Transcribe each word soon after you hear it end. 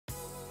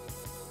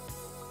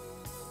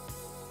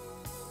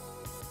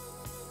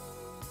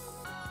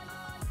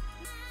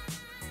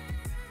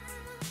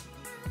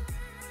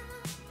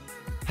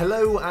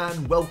Hello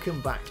and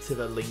welcome back to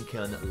the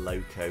Lincoln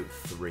Loco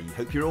 3.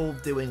 Hope you're all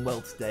doing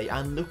well today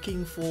and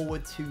looking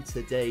forward to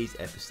today's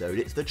episode.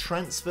 It's the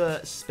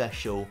transfer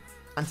special,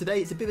 and today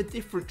it's a bit of a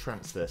different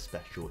transfer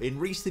special. In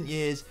recent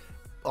years,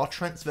 our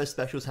transfer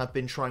specials have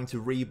been trying to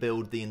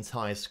rebuild the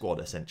entire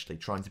squad, essentially,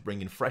 trying to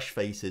bring in fresh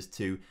faces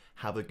to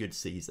have a good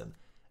season.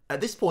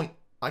 At this point,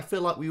 I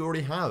feel like we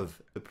already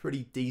have a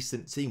pretty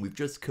decent team. We've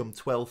just come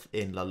 12th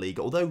in La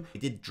Liga, although we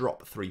did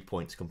drop 3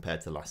 points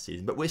compared to last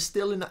season, but we're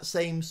still in that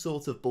same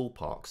sort of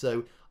ballpark.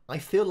 So I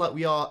feel like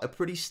we are a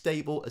pretty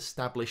stable,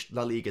 established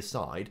La Liga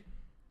side.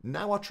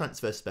 Now our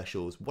transfer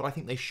specials, what I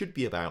think they should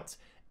be about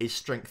is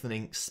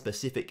strengthening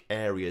specific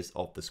areas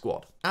of the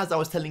squad. As I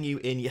was telling you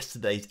in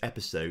yesterday's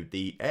episode,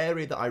 the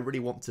area that I really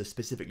want to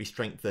specifically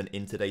strengthen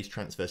in today's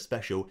transfer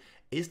special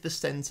is the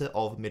centre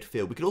of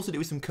midfield. We could also do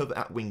with some cover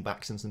at wing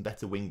backs and some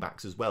better wing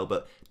backs as well,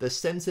 but the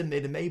centre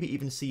mid and maybe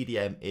even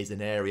CDM is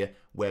an area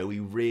where we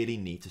really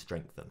need to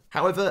strengthen.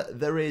 However,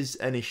 there is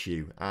an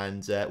issue,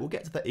 and we'll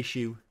get to that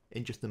issue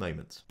in just a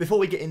moment. Before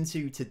we get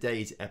into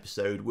today's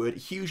episode, would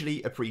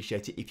hugely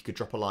appreciate it if you could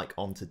drop a like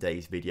on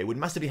today's video. It would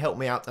massively help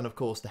me out, and of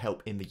course to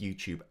help in the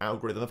YouTube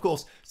algorithm. Of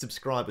course,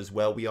 subscribe as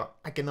well. We are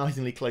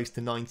agonisingly close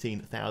to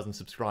 19,000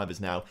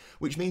 subscribers now,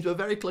 which means we're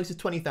very close to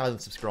 20,000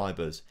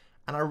 subscribers.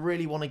 And I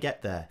really want to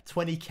get there.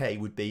 20k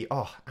would be,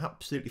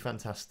 absolutely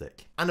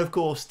fantastic. And of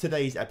course,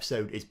 today's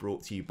episode is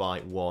brought to you by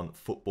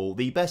OneFootball,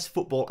 the best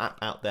football app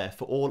out there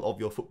for all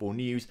of your football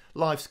news,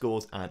 live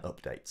scores and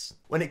updates.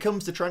 When it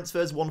comes to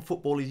transfers,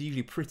 OneFootball is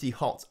usually pretty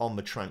hot on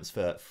the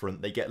transfer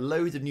front. They get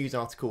loads of news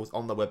articles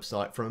on their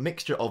website from a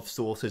mixture of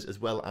sources as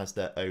well as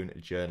their own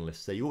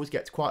journalists. So you always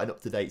get quite an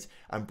up-to-date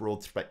and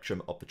broad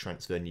spectrum of the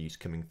transfer news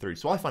coming through.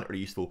 So I find it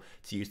really useful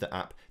to use the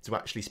app to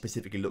actually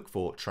specifically look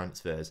for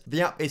transfers.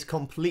 The app is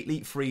completely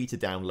free to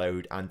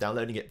download, and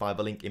downloading it via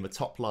the link in the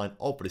top line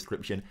of the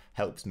description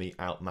helps me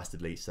out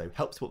massively. So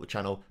help support the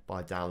channel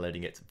by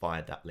downloading it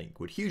via that link.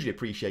 Would hugely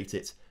appreciate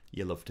it.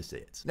 You'll love to see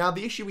it. Now,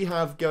 the issue we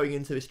have going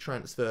into this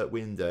transfer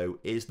window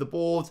is the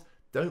board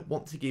don't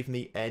want to give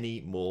me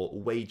any more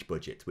wage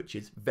budget, which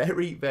is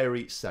very,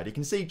 very sad. You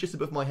can see just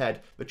above my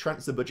head, the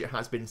transfer budget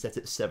has been set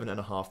at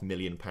 £7.5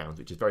 million,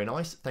 which is very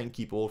nice. Thank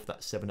you, board, for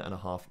that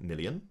 £7.5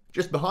 million.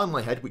 Just behind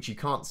my head, which you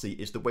can't see,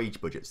 is the wage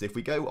budget. So if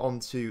we go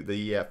onto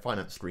the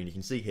finance screen, you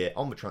can see here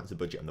on the transfer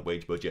budget and the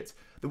wage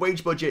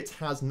budget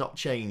has not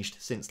changed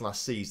since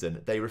last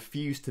season. They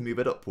refuse to move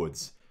it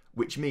upwards,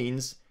 which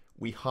means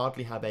we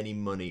hardly have any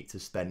money to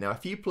spend. Now, a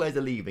few players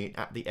are leaving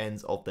at the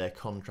end of their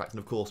contract, and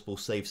of course we'll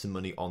save some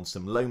money on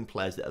some loan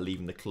players that are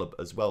leaving the club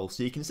as well.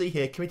 So you can see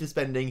here, committed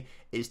spending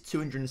is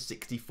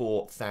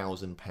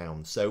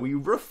 £264,000. So we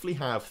roughly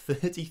have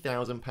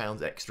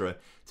 £30,000 extra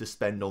to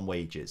spend on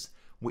wages,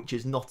 which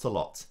is not a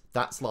lot.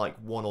 That's like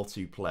 1 or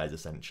 2 players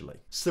essentially.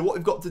 So what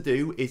we've got to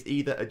do is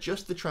either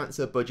adjust the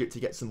transfer budget to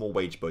get some more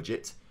wage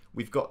budget,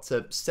 we've got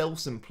to sell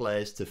some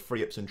players to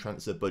free up some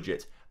transfer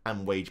budget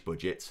and wage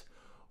budget,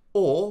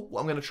 or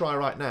what I'm going to try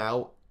right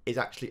now is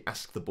actually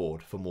ask the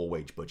board for more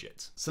wage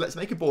budget. So let's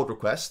make a board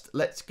request.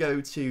 Let's go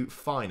to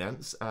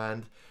finance,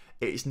 and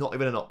it's not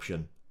even an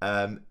option.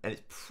 And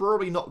it's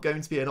probably not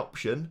going to be an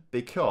option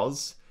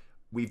because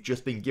we've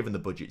just been given the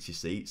budgets, you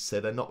see,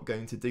 so they're not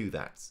going to do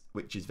that,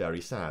 which is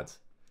very sad.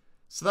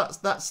 So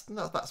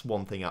that's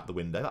one thing out the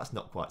window. That's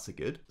not quite so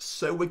good.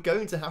 So we're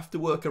going to have to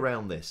work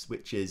around this,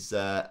 which is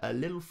a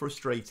little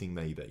frustrating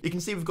maybe. You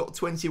can see we've got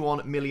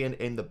 21 million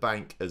in the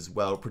bank as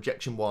well.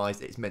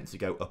 Projection-wise, it's meant to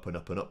go up and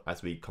up and up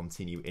as we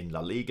continue in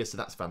La Liga, so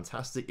that's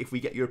fantastic. If we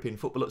get European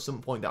football at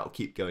some point, that'll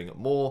keep going up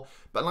more.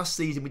 But last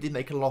season, we did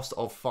make a loss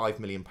of £5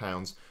 million,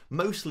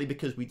 mostly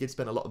because we did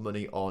spend a lot of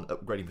money on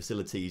upgrading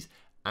facilities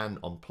and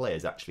on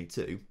players actually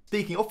too.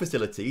 Speaking of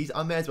facilities,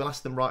 I may as well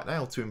ask them right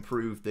now to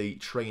improve the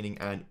training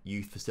and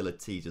youth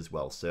facilities as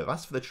well. So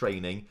as for the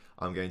training,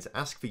 I'm going to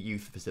ask for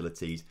youth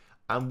facilities.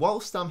 And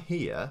whilst I'm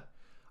here,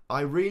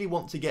 I really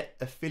want to get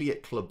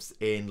affiliate clubs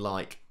in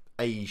like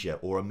Asia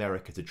or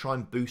America to try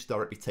and boost our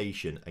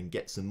reputation and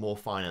get some more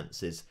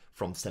finances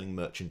from selling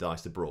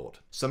merchandise abroad.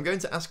 So I'm going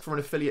to ask for an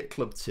affiliate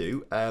club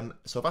too.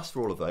 So I've asked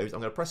for all of those. I'm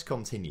going to press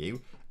continue,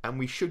 and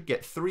we should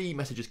get 3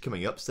 messages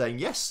coming up saying,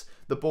 yes,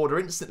 the board are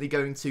instantly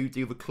going to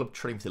do the club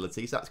training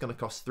facilities. That's going to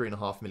cost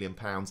 £3.5 million,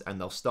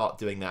 and they'll start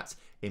doing that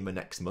in the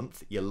next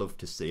month. You'll love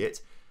to see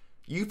it.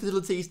 Youth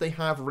facilities they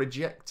have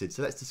rejected.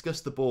 So let's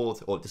discuss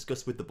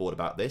with the board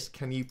about this.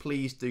 Can you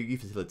please do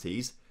youth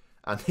facilities?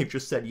 And they've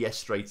just said yes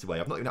straight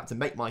away. I've not even had to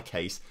make my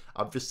case.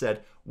 I've just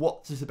said,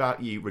 what's this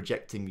about you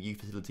rejecting the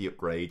youth facility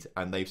upgrade?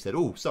 And they've said,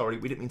 oh, sorry,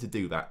 we didn't mean to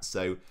do that.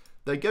 So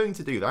they're going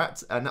to do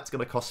that, and that's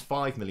going to cost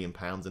 £5 million,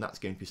 and that's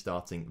going to be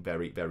starting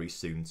very, very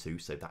soon too,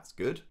 so that's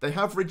good. They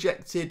have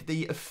rejected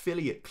the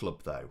affiliate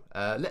club though.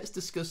 Let's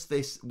discuss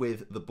this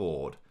with the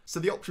board. So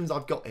the options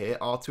I've got here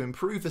are to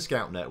improve the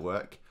scout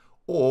network,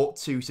 or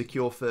to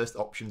secure first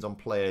options on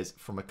players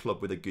from a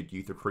club with a good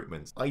youth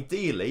recruitment.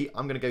 Ideally,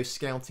 I'm going to go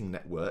scouting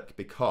network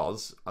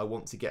because I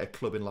want to get a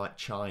club in like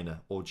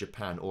China or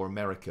Japan or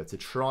America to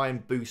try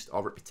and boost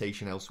our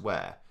reputation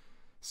elsewhere.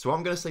 So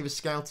I'm going to say the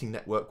scouting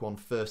network one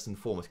first and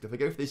foremost. If I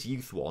go for this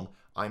youth one,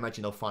 I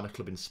imagine they'll find a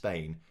club in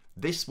Spain.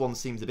 This one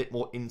seems a bit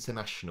more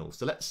international.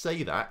 So let's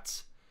say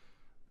that,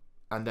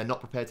 and they're not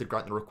prepared to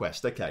grant the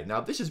request. Okay,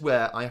 now this is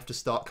where I have to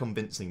start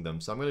convincing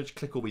them. So I'm going to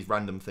click all these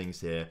random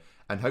things here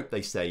and hope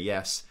they say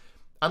yes.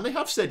 And they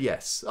have said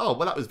yes. Oh,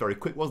 well, that was very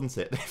quick, wasn't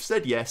it? They've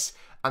said yes.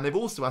 And they've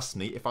also asked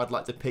me if I'd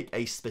like to pick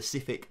a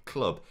specific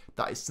club.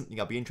 That is something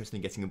I'd be interested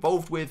in getting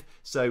involved with.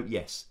 So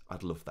yes,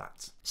 I'd love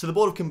that. So the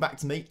board have come back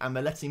to me and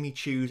they're letting me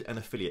choose an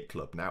affiliate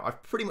club. Now,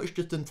 I've pretty much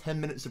just done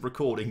 10 minutes of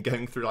recording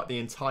going through like the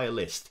entire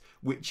list,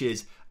 which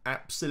is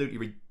absolutely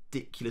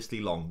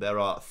ridiculously long. There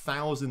are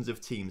thousands of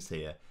teams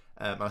here.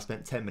 I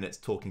spent 10 minutes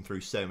talking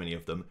through so many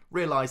of them.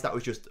 Realised that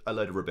was just a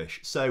load of rubbish.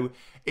 So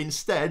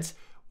instead,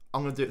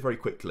 I'm going to do it very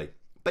quickly.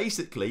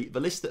 Basically, the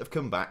list that have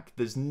come back,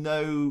 there's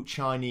no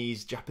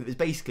Chinese, Japanese,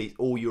 basically it's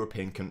all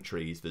European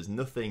countries. There's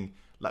nothing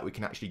like we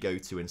can actually go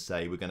to and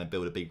say we're going to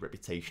build a big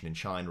reputation in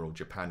China or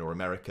Japan or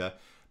America.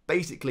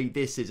 Basically,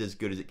 this is as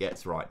good as it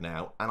gets right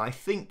now. And I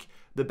think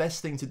the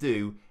best thing to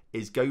do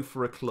is go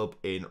for a club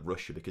in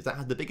Russia because that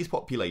has the biggest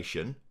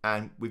population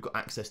and we've got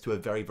access to a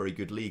very, very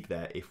good league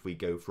there if we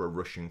go for a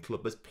Russian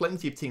club. There's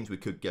plenty of teams we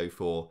could go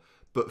for,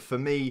 but for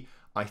me,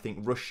 I think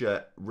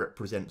Russia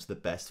represents the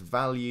best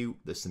value.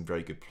 There's some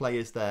very good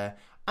players there.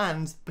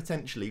 And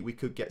potentially we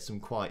could get some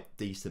quite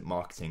decent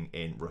marketing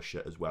in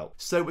Russia as well.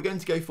 So we're going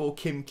to go for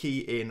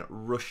Khimki in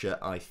Russia,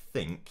 I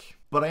think.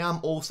 But I am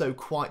also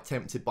quite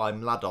tempted by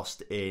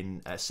Mladost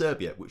in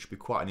Serbia, which would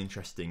be quite an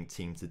interesting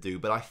team to do.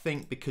 But I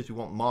think because we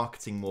want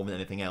marketing more than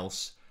anything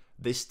else,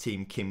 this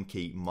team,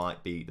 Khimki,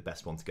 might be the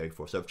best one to go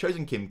for. So I've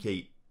chosen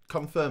Khimki,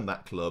 confirmed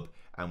that club,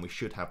 and we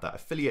should have that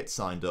affiliate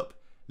signed up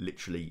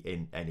literally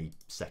in any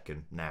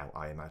second now,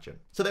 I imagine.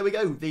 So there we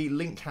go. The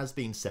link has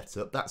been set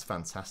up. That's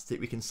fantastic.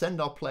 We can send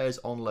our players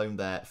on loan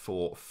there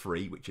for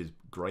free, which is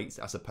great,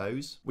 I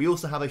suppose. We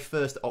also have a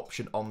first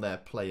option on their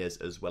players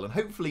as well. And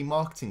hopefully,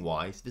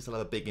 marketing-wise, this will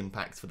have a big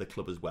impact for the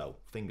club as well.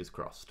 Fingers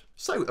crossed.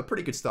 So, a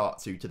pretty good start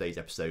to today's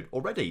episode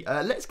already.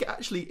 Let's get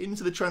actually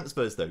into the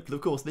transfers, though, because,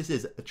 of course, this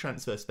is a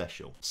transfer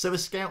special. So, the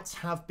scouts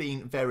have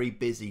been very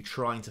busy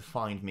trying to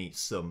find me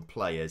some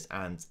players.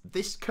 And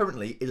this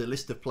currently is a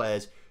list of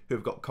players who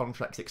have got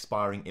contracts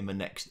expiring in the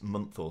next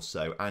month or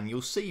so. And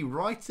you'll see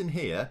right in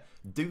here,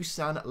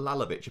 Dusan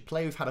Lalovic, a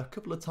player we've had a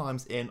couple of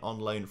times in on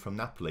loan from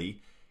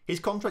Napoli.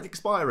 His contract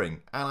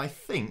expiring, and I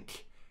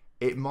think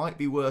it might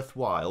be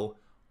worthwhile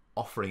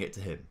offering it to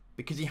him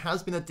because he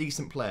has been a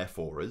decent player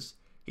for us.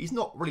 He's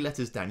not really let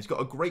us down. He's got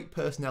a great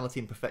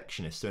personality and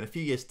perfectionist, so in a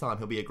few years' time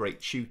he'll be a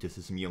great tutor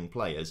to some young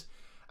players.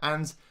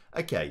 And,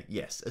 okay,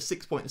 yes, a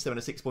 6.7, a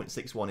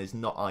 6.61 is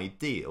not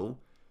ideal,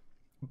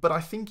 but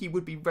I think he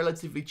would be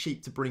relatively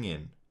cheap to bring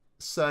in.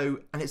 So,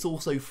 and it's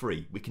also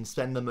free. We can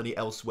spend the money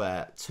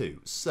elsewhere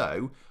too.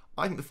 So,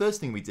 I think the first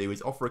thing we do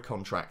is offer a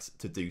contract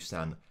to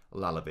Dusan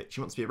Lalovic.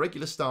 He wants to be a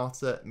regular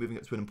starter, moving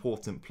up to an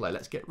important player.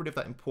 Let's get rid of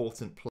that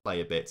important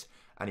player bit.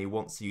 And he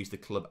wants to use the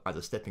club as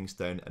a stepping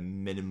stone. A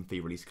minimum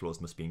fee release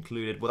clause must be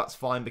included. Well, that's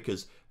fine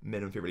because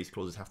minimum fee release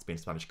clauses have to be in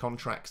Spanish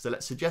contracts. So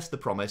let's suggest the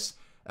promise,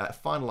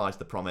 finalise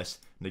the promise,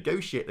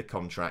 negotiate the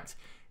contract.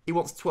 He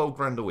wants 12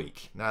 grand a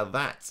week. Now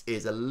that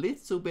is a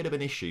little bit of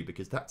an issue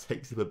because that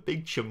takes up a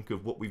big chunk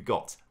of what we've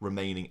got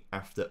remaining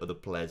after other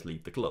players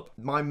leave the club.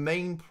 My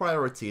main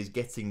priority is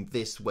getting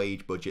this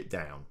wage budget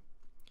down.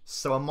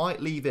 So I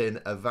might leave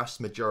in a vast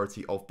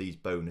majority of these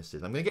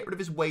bonuses. I'm going to get rid of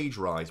his wage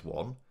rise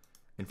one.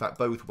 In fact,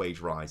 both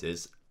wage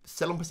rises.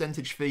 Sell on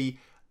percentage fee,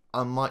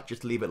 I might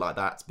just leave it like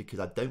that because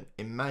I don't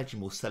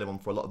imagine we'll sell him on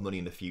for a lot of money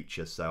in the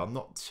future. So I'm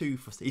not too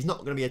fussed. He's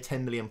not going to be a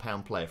 £10 million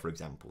player, for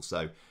example.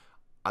 So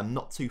I'm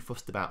not too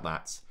fussed about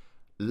that.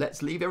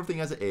 Let's leave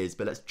everything as it is,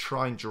 but let's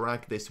try and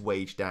drag this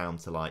wage down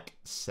to like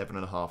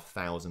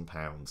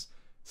 £7,500.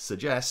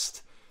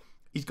 Suggest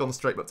he's gone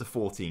straight up to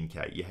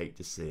 14k. You hate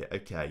to see it.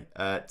 Okay,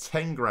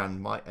 10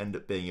 grand might end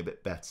up being a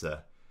bit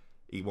better.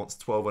 He wants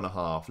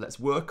 12.5. Let's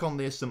work on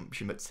the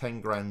assumption that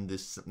 10 grand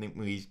is something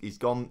he's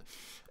gone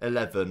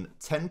 11.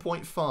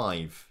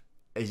 10.5.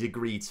 He's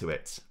agreed to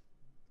it.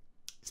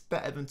 It's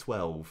better than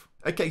 12.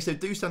 Okay, so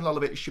Dusan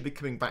Lalovic should be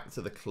coming back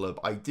to the club.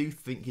 I do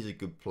think he's a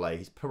good player.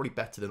 He's probably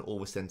better than all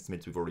the centre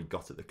mids we've already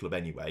got at the club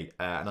anyway.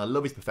 And I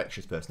love his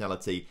perfectionist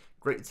personality,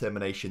 great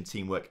determination,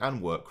 teamwork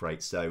and work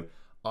rate. So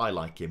I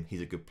like him.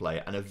 He's a good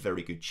player and a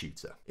very good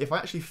tutor. If I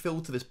actually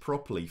filter this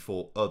properly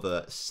for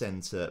other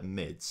centre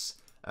mids,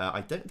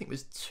 I don't think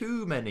there's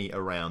too many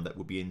around that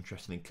would be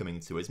interested in coming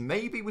to us.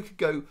 Maybe we could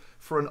go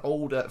for an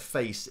older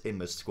face in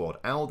the squad.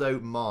 Aldo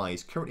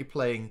Mai's currently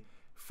playing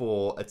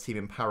for a team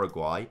in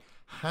Paraguay.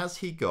 Has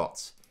he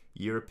got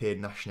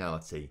European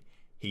nationality?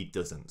 He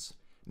doesn't.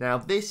 Now,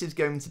 this is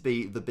going to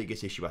be the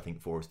biggest issue, I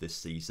think, for us this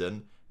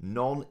season.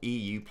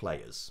 Non-EU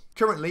players.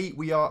 Currently,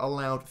 we are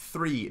allowed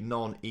 3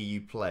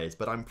 non-EU players,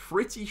 but I'm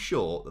pretty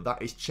sure that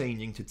that is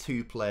changing to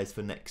 2 players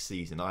for next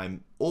season.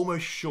 I'm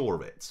almost sure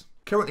of it.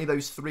 Currently,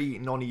 those 3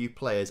 non-EU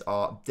players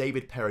are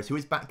David Perez, who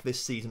is back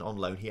this season on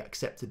loan. He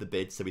accepted the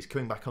bid, so he's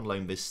coming back on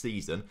loan this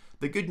season.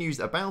 The good news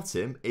about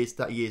him is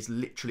that he is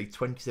literally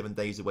 27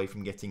 days away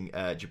from getting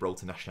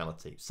Gibraltar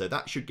nationality. So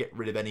that should get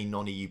rid of any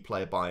non-EU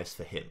player bias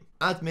for him.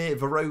 Admir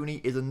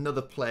Varoni is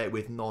another player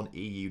with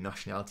non-EU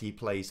nationality. He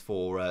plays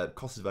for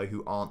Kosovo,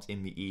 who aren't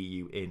in the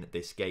EU in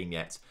this game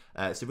yet.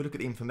 So if we look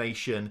at the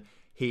information,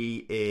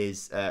 he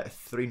is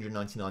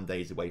 399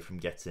 days away from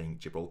getting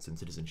Gibraltar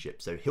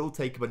citizenship. So he'll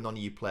take up a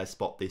non-EU player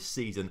spot this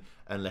season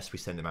unless we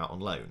send him out on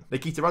loan.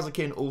 Nikita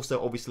Razakin,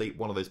 also obviously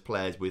one of those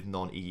players with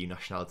non-EU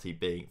nationality,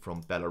 being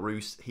from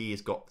Belarus. He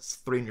has got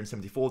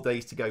 374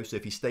 days to go. So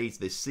if he stays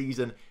this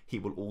season, he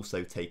will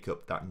also take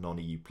up that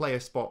non-EU player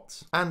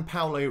spot. And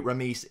Paulo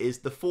Ramis is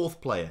the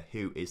 4th player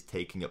who is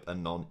taking up a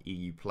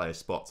non-EU player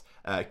spot,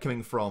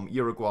 coming from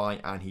Uruguay,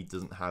 and he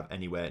doesn't have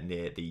anywhere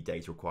near the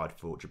days required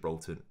for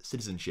Gibraltar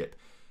citizenship.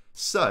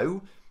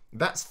 So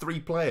that's 4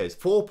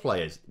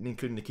 players,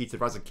 including Nikita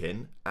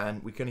Razakin,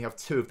 and we can only have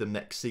 2 of them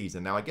next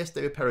season. Now, I guess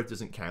David Perez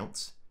doesn't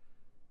count,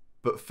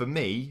 but for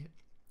me,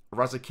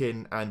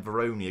 Razakin and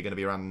Varoni are going to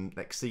be around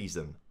next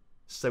season.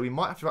 So we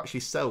might have to actually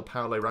sell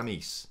Paulo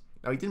Ramis.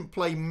 Now, he didn't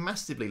play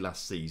massively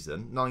last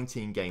season,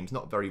 19 games,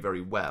 not very,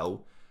 very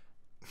well,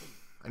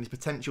 and his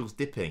potential's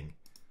dipping.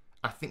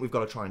 I think we've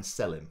got to try and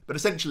sell him. But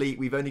essentially,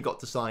 we've only got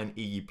to sign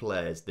EU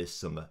players this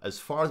summer. As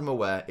far as I'm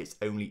aware, it's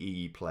only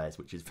EU players,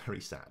 which is very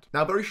sad.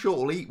 Now, very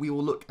shortly, we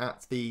will look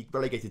at the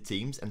relegated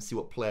teams and see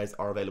what players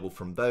are available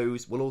from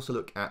those. We'll also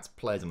look at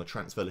players on the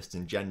transfer list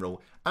in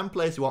general and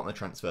players who aren't on the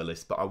transfer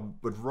list. But I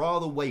would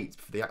rather wait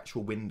for the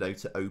actual window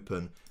to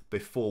open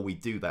before we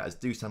do that, as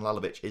Dusan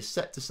Lalovic is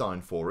set to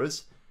sign for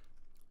us.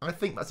 I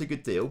think that's a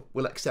good deal.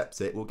 We'll accept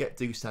it. We'll get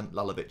Dusan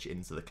Lalovic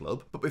into the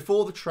club. But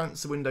before the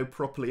transfer window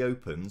properly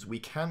opens, we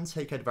can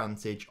take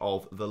advantage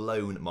of the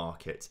loan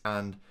market.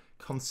 And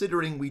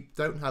considering we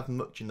don't have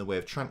much in the way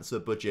of transfer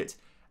budget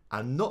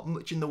and not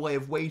much in the way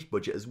of wage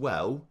budget as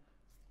well,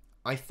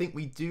 I think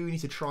we do need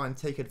to try and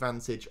take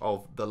advantage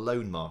of the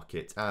loan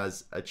market,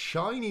 as a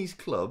Chinese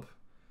club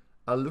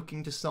are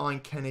looking to sign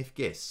Kenneth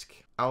Gisk.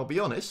 I'll be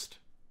honest,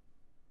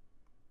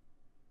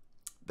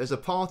 there's a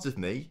part of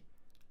me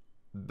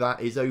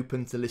that is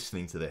open to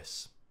listening to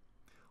this.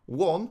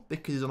 1,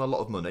 because he's on a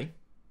lot of money.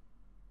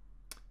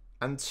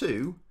 And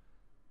 2,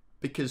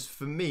 because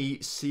for me,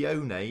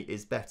 Sione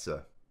is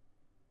better.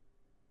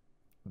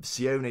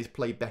 Sione's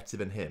played better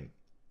than him.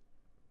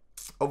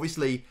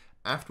 Obviously,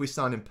 after we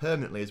signed him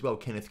permanently as well,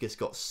 Kenneth Gisk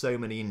got so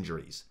many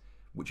injuries,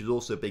 which is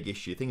also a big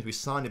issue. Things we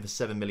signed him for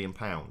 £7 million.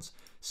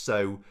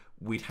 So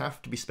we'd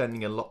have to be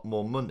spending a lot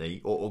more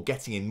money, or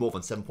getting in more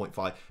than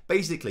 7.5.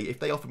 Basically, if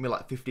they offered me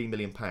like £15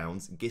 million,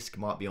 Gisk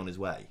might be on his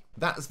way.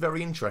 That's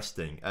very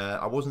interesting.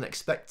 I wasn't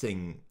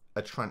expecting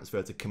a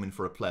transfer to come in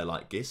for a player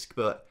like Gisk,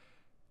 but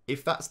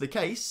if that's the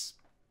case,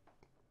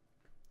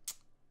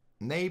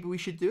 maybe we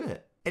should do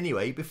it.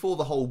 Anyway, before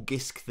the whole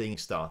Gisk thing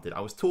started,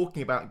 I was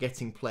talking about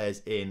getting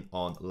players in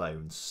on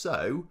loan.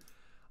 So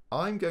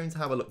I'm going to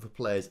have a look for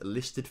players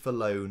listed for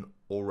loan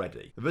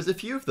already. There's a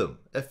few of them.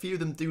 A few of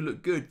them do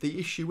look good. The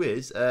issue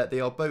is they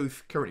are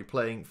both currently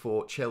playing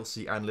for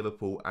Chelsea and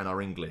Liverpool and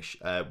are English,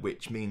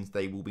 which means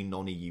they will be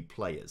non-EU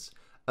players.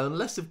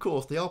 Unless, of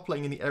course, they are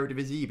playing in the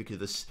Eredivisie,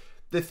 because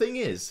the thing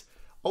is,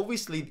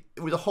 obviously,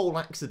 it was a whole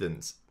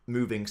accident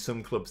moving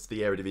some clubs to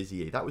the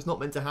Eredivisie. That was not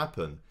meant to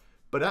happen.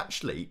 But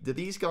actually, do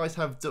these guys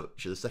have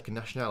Dutch as a second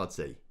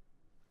nationality?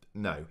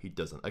 No, he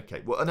doesn't.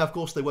 Okay, well, and of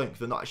course they won't, because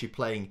they're not actually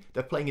playing.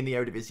 They're playing in the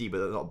Eredivisie, but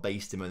they're not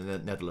based in the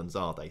Netherlands,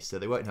 are they? So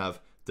they won't have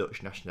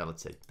Dutch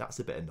nationality. That's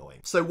a bit annoying.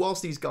 So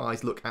whilst these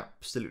guys look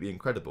absolutely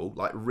incredible,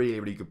 like really,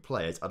 really good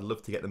players, I'd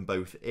love to get them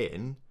both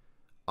in.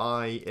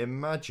 I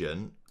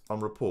imagine on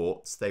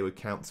reports they would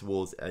count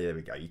towards. There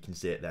we go. You can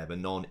see it there. The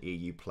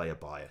non-EU player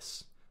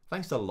bias.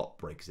 Thanks a lot,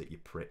 Brexit, you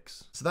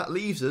pricks. So that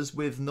leaves us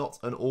with not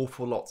an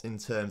awful lot in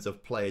terms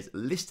of players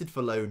listed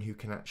for loan who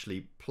can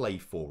actually play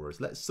for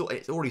us.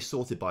 It's already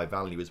sorted by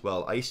value as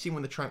well. I assume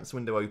when the transfer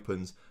window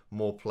opens,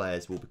 more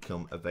players will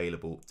become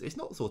available. It's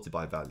not sorted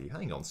by value.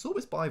 Hang on, sort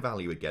this by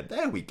value again.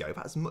 There we go.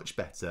 That's much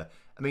better.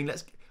 I mean,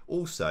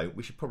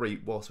 we should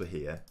probably, whilst we're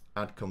here,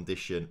 add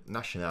condition,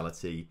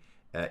 nationality,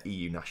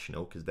 EU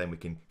national, because then we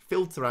can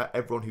filter out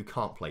everyone who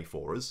can't play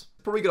for us.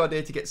 Probably a good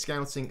idea to get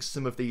scouting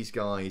some of these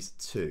guys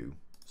too.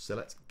 So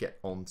let's get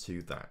on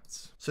to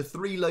that. So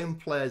 3 loan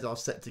players are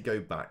set to go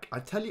back. I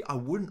tell you, I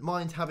wouldn't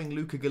mind having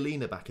Luca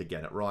Galina back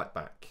again at right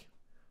back.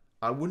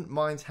 I wouldn't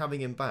mind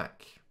having him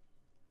back.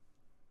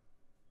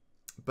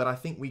 But I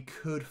think we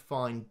could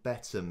find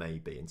better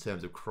maybe in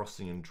terms of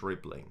crossing and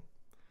dribbling.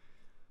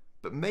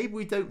 But maybe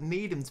we don't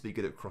need him to be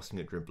good at crossing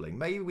and dribbling.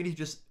 Maybe we need to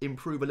just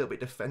improve a little bit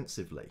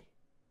defensively.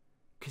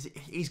 Because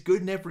he's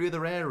good in every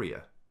other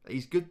area.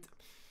 He's good.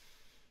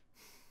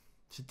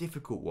 It's a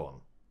difficult one.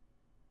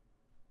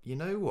 You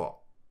know what?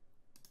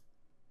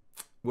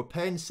 We're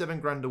paying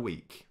 £7 grand a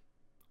week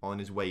on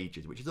his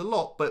wages, which is a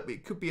lot, but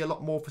it could be a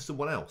lot more for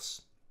someone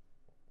else.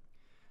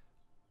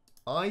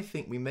 I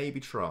think we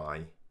maybe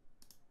try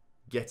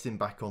get him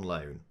back on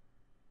loan.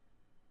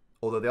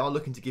 Although they are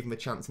looking to give him a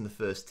chance in the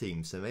first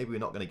team, so maybe we're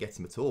not going to get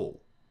him at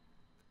all.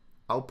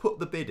 I'll put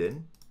the bid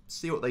in,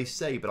 see what they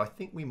say, but I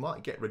think we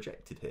might get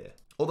rejected here.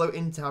 Although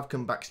Inter have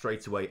come back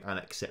straight away and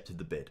accepted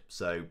the bid.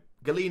 So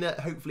Galina,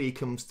 hopefully he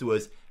comes to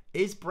us,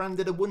 is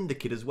branded a wonder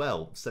kid as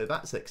well, so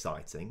that's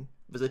exciting.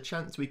 There's a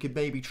chance we could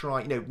maybe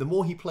try, you know, the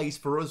more he plays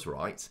for us,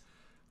 right,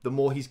 the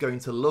more he's going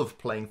to love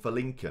playing for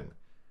Lincoln.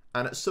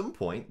 And at some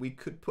point, we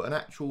could put an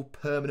actual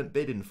permanent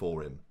bid in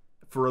for him,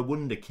 for a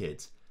wonder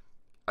kid.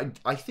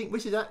 I think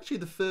this is actually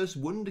the first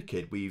wonder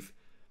kid we've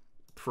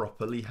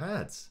properly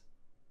had.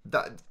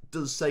 That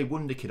does say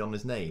wonder kid on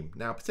his name.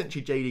 Now,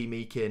 potentially JD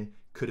Meakin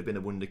could have been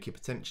a wonder kid.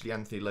 Potentially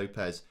Anthony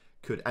Ward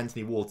could have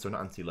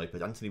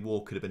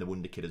been a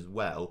wonder kid as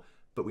well.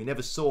 But we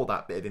never saw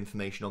that bit of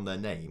information on their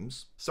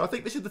names. So I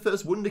think this is the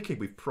first wonder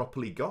kid we've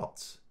properly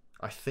got.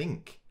 I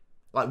think.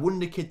 Like,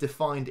 wonder kid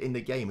defined in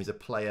the game is a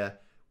player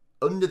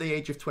under the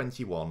age of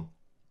 21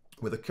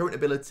 with a current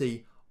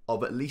ability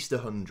of at least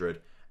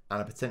 100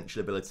 and a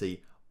potential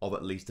ability of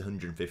at least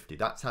 150.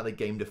 That's how the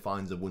game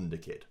defines a wonder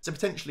kid. So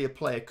potentially a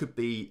player could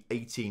be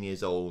 18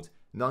 years old,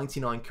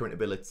 99 current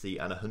ability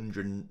and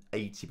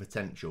 180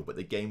 potential, but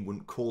the game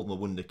wouldn't call them a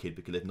wonder kid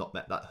because they've not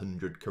met that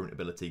 100 current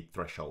ability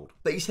threshold.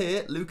 But he's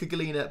here, Luca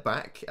Galina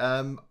back.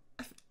 I'm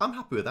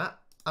happy with that.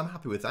 I'm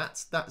happy with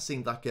that. That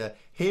seemed like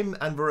him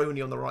and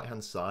Veroni on the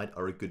right-hand side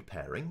are a good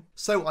pairing.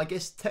 So I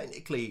guess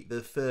technically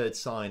the third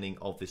signing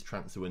of this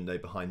transfer window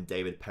behind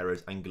David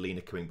Perez and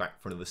Galina coming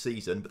back for another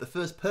season. But the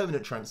first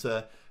permanent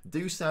transfer,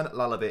 Dusan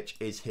Lalovic,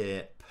 is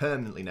here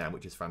permanently now,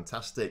 which is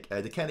fantastic.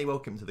 Dekeni,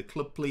 welcome to the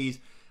club, please.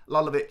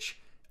 Lalovic,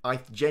 I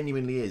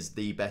genuinely is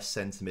the best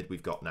centre mid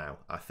we've got now,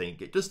 I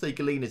think. It does say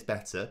Galina's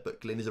better,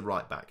 but Galina's a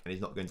right back and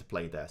he's not going to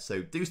play there.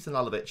 So Dusan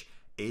Lalovic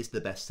is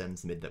the best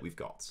centre mid that we've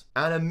got.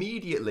 And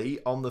immediately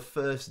on the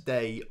first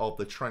day of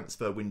the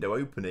transfer window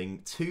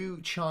opening,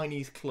 2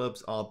 Chinese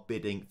clubs are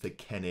bidding for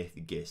Kenneth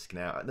Gisk.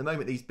 Now, at the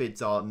moment, these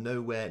bids are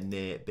nowhere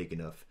near big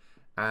enough,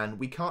 and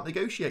we can't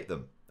negotiate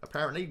them.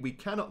 Apparently, we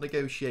cannot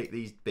negotiate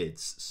these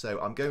bids, so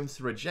I'm going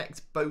to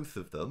reject both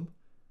of them.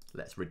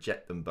 Let's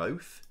reject them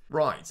both.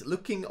 Right,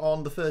 looking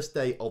on the first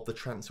day of the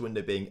transfer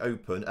window being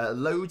open,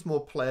 loads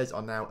more players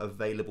are now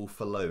available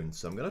for loan.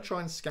 So I'm going to try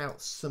and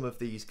scout some of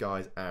these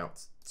guys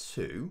out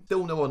too.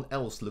 Still no one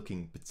else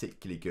looking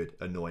particularly good,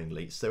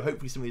 annoyingly. So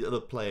hopefully some of these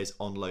other players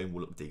on loan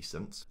will look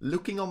decent.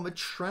 Looking on the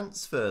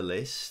transfer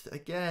list,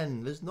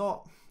 again, there's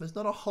not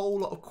a whole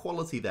lot of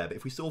quality there. But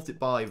if we sort it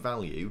by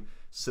value,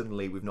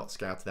 suddenly we've not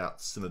scouted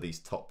out some of these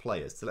top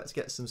players. So let's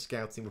get some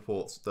scouting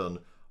reports done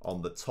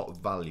on the top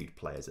valued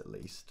players at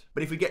least.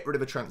 But if we get rid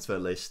of a transfer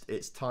list,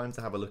 it's time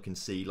to have a look and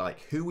see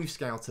like who we've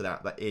scouted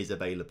out that is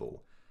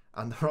available.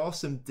 And there are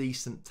some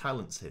decent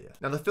talents here.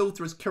 Now the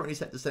filter is currently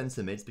set to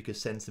centre mids because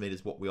centre mid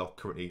is what we are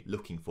currently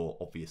looking for,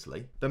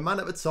 obviously. The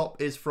man at the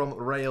top is from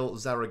Real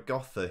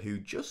Zaragoza, who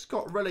just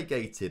got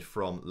relegated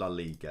from La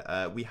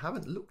Liga. We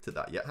haven't looked at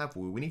that yet, have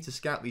we? We need to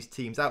scout these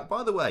teams out.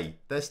 By the way,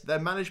 they're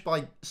managed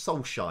by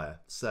Solskjaer,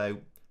 so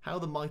how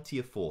the mighty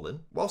have fallen.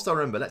 Whilst I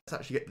remember, let's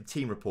actually get the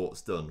team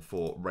reports done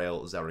for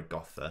Real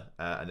Zaragoza.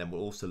 And then we'll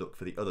also look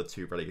for the other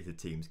 2 relegated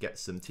teams. Get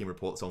some team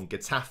reports on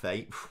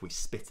Getafe. We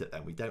spit at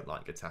them. We don't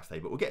like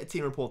Getafe. But we'll get a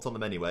team report on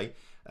them anyway.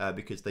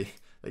 Because they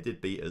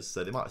did beat us.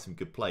 So they might have some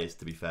good players,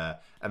 to be fair.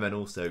 And then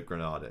also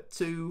Granada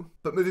too.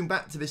 But moving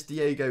back to this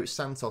Diego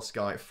Santos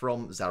guy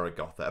from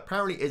Zaragoza.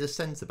 Apparently is a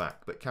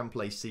centre-back, but can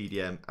play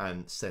CDM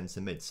and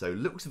centre-mid. So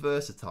looks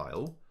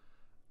versatile.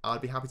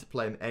 I'd be happy to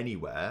play him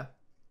anywhere.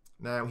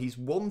 Now, he's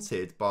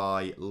wanted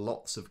by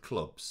lots of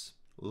clubs,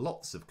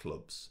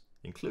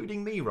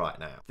 including me right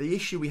now. The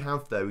issue we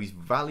have, though, he's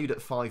valued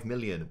at 5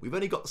 million. We've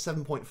only got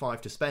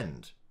 7.5 to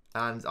spend,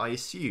 and I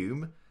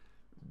assume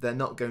they're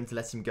not going to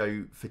let him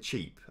go for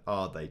cheap,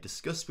 are they?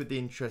 Discussed with the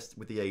interest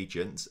with the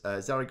agent.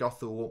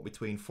 Zaragoza will want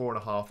between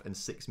 4.5 and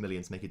 6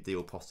 million to make a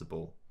deal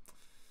possible.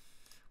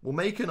 We'll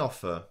make an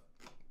offer,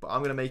 but I'm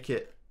going to make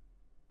it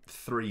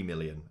 3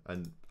 million,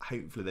 and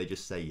hopefully they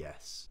just say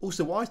yes.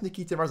 Also, why is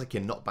Nikita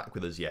Razakin not back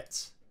with us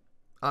yet?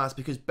 It's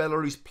because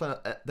Belarus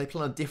they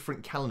play on a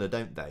different calendar,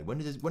 don't they? When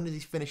does he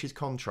finish his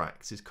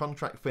contract? His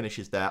contract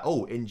finishes there.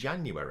 Oh, in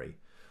January.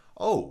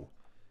 Oh,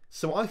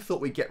 so I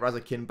thought we'd get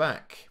Razakin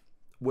back.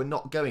 We're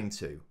not going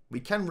to. We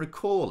can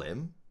recall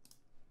him.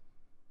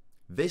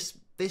 This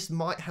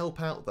might help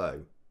out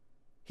though.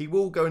 He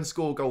will go and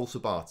score goals for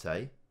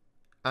Barté.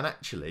 And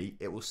actually,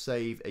 it will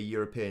save a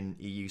European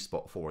EU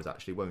spot for us,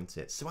 actually, won't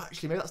it? So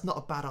actually, maybe that's not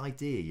a bad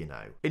idea, you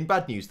know. In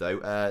bad news, though,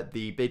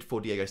 the bid for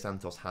Diego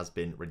Santos has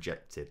been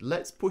rejected.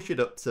 Let's push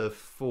it up to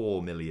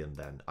 4 million,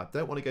 then. I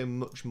don't want to go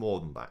much more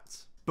than that.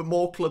 But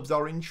more clubs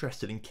are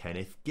interested in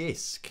Kenneth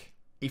Gisk.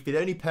 If they'd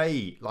only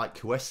pay, like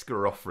Huesca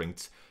are offering...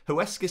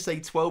 Huesca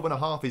say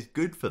 12.5 is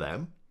good for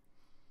them.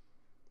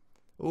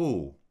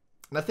 Ooh.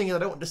 And the thing is, I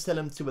don't want to sell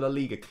him to a La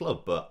Liga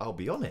club, but I'll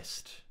be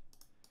honest...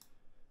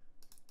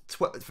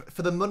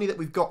 For the money that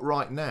we've got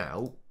right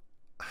now,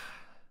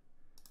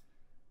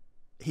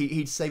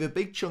 he'd save a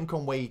big chunk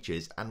on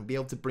wages and be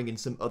able to bring in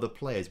some other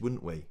players,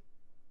 wouldn't we?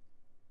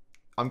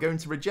 I'm going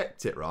to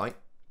reject it, right?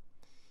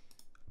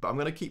 But I'm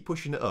going to keep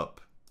pushing it up.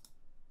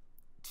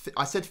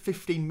 I said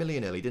 15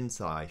 million early, didn't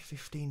I?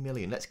 15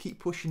 million. Let's keep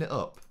pushing it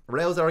up.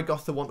 Real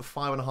Zaragoza want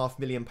 £5.5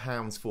 million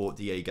for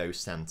Diego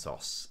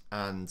Santos.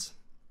 And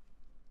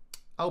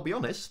I'll be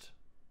honest,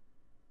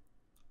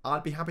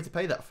 I'd be happy to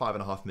pay that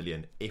 £5.5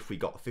 million if we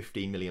got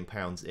 £15 million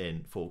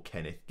in for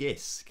Kenneth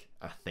Gisk,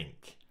 I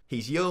think.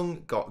 He's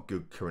young, got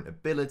good current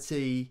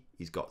ability.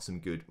 He's got some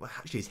good... Well,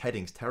 actually, his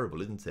heading's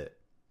terrible, isn't it?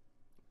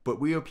 But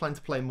we were planning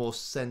to play more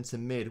centre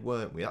mid,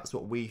 weren't we? That's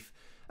what we've...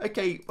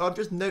 Okay, well, I've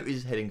just noticed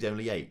his heading's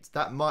only 8.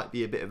 That might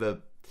be a bit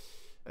of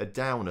a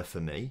downer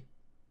for me.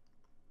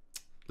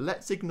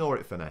 Let's ignore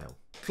it for now.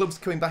 Club's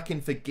coming back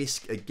in for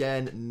Gisk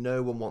again.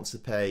 No one wants to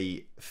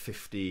pay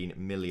 15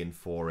 million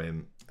for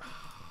him.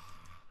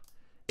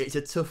 It's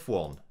a tough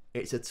one.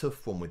 It's a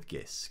tough one with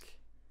Gisk.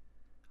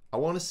 I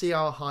want to see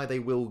how high they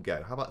will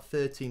go. How about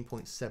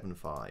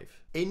 13.75?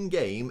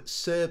 In-game,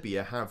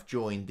 Serbia have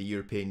joined the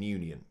European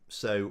Union.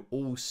 So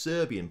all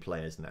Serbian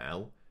players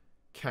now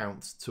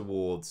count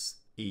towards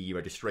EU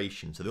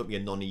registration. So they won't be a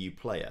non-EU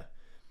player.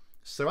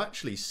 So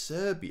actually,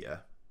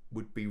 Serbia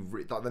would be...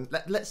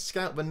 Let's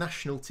scout the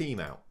national team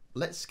out.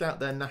 Let's scout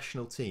their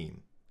national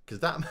team. Because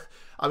that...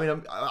 I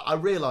mean, I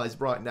realise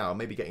right now I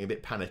may be getting a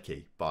bit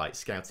panicky by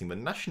scouting the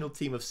national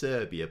team of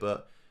Serbia,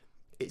 but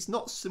it's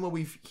not someone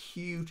we've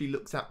hugely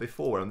looked at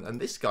before. And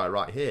this guy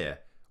right here,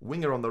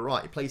 winger on the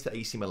right, he plays for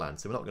AC Milan,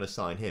 so we're not going to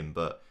sign him,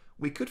 but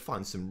we could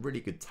find some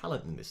really good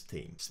talent in this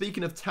team.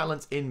 Speaking of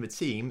talent in the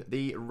team,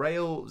 the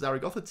Real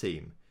Zaragoza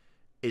team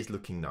is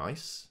looking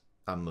nice,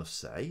 I must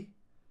say.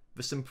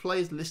 There's some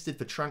players listed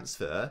for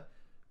transfer,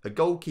 a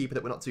goalkeeper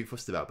that we're not too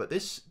fussed about, but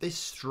this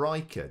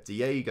striker,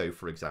 Diego,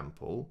 for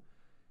example,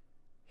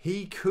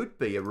 he could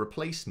be a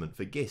replacement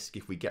for Gisk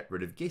if we get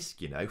rid of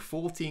Gisk, you know.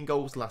 14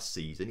 goals last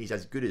season. He's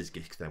as good as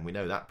Gisk then, we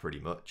know that pretty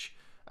much.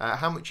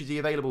 How much is he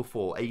available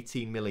for?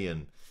 18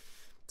 million.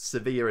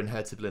 Sevilla and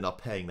Hertha Berlin are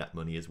paying that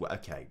money as well.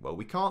 Okay, well,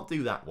 we can't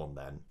do that one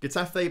then.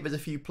 Getafe, there's a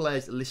few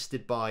players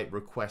listed by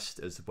request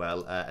as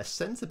well. A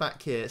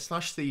centre-back here,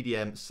 slash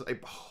CDM. So,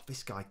 oh,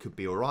 this guy could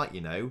be all right,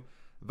 you know.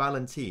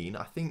 Valentin,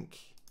 I think...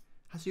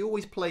 Has he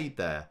always played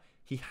there?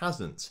 He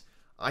hasn't.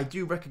 I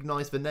do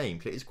recognise the name,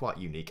 because it is quite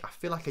unique. I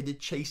feel like I did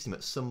chase him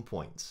at some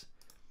point.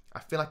 I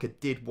feel like I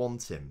did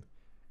want him.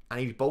 And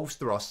he'd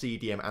bolster our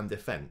CDM and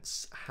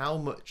defence. How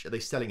much are they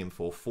selling him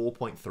for?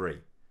 4.3.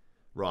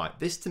 Right,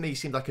 this to me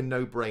seemed like a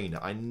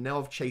no-brainer. I know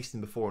I've chased him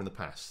before in the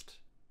past.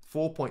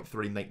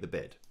 4.3, make the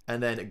bid.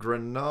 And then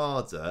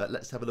Granada,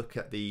 let's have a look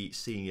at the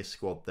senior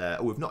squad there.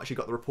 Oh, we've not actually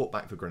got the report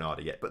back for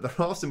Granada yet, but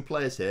there are some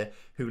players here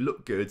who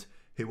look good,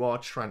 who are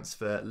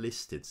transfer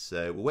listed.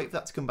 So we'll wait for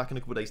that to come back in a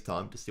couple of days'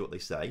 time to see what they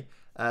say.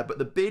 But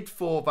the bid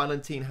for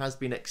Valentin has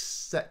been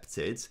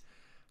accepted.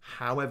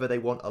 However, they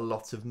want a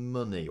lot of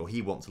money, or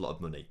he wants a lot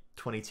of money.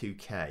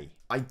 22k.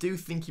 I do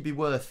think he'd be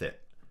worth it.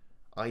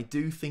 I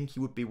do think he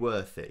would be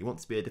worth it. He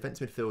wants to be a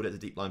defensive midfielder as a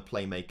deep line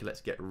playmaker.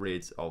 Let's get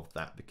rid of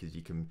that because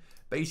you can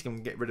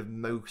basically get rid of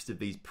most of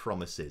these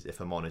promises, if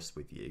I'm honest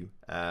with you.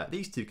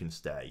 These two can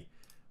stay.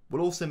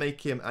 We'll also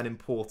make him an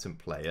important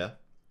player,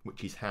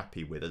 which he's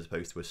happy with as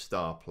opposed to a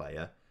star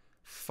player.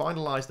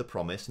 Finalise the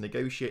promise,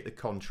 negotiate the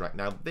contract.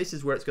 Now, this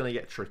is where it's going to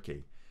get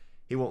tricky.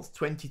 He wants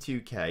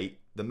 22k.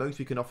 The most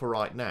we can offer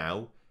right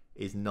now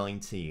is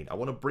 19. I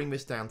want to bring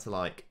this down to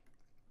like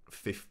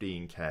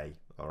 15k.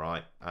 All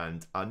right,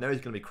 and I know he's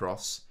going to be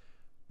cross.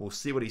 We'll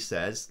see what he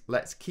says.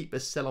 Let's keep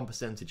the sell-on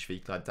percentage fee,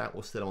 because I doubt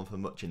we'll sell on for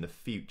much in the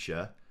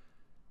future.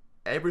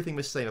 Everything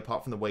the same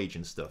apart from the wage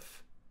and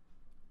stuff.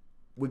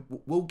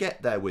 We'll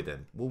get there with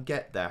him. We'll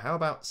get there. How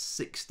about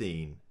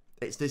 16?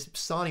 It's this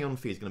signing on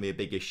fee is going to be a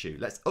big issue.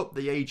 Let's up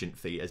the agent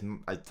fee as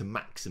to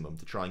maximum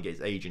to try and get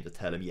his agent to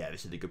tell him, yeah,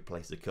 this is a good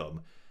place to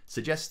come.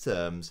 Suggest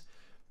terms.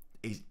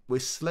 We're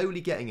slowly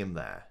getting him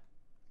there.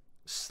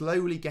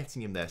 Slowly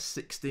getting him there.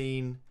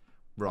 16...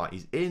 Right,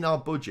 he's in our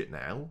budget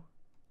now.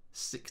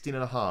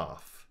 16.5.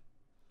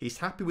 He's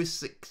happy with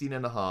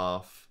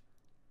 16.5.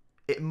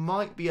 It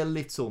might be a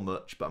little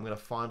much, but I'm going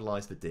to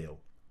finalise the deal.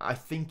 I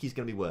think he's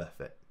going to be worth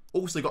it.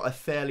 Also got a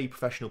fairly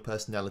professional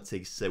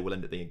personality, so we'll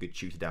end up being a good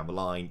shooter down the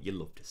line. You'll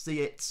love to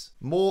see it.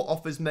 More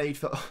offers made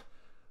for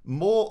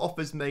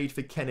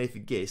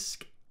Kenneth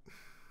Gisk.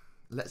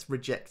 Let's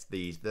reject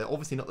these. They're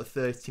obviously not the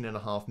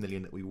 13.5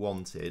 million that we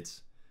wanted.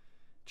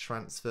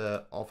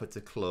 Transfer offer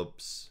to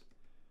clubs.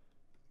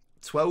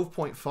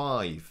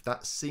 12.5.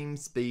 That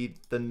seems to be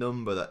the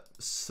number that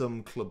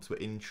some clubs were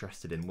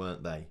interested in,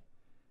 weren't they?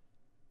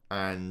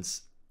 And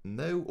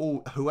no,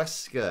 oh,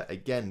 Huesca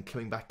again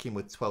coming back in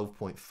with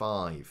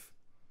 12.5.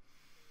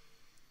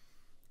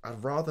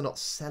 I'd rather not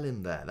sell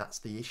him there. That's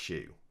the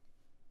issue.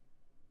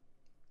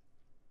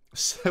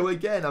 So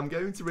again, I'm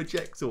going to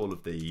reject all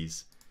of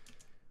these.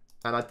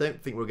 And I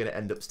don't think we're going to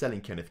end up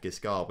selling Kenneth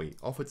Gisk, are we?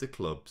 Offer to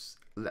clubs.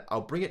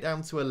 I'll bring it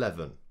down to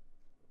 11.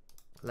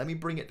 Let me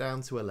bring it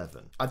down to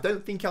 11. I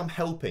don't think I'm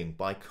helping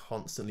by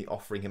constantly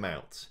offering him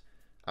out.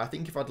 I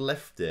think if I'd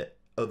left it,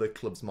 other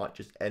clubs might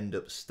just end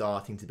up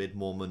starting to bid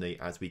more money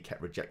as we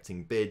kept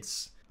rejecting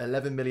bids.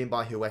 11 million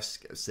by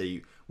Huesca.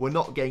 See, we're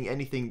not getting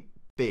anything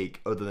big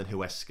other than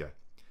Huesca.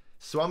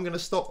 So I'm going to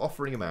stop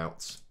offering him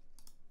out.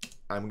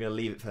 I'm going to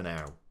leave it for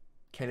now.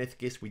 Kenneth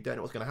Gisk, we don't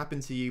know what's going to happen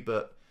to you,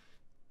 but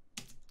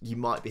you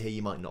might be here,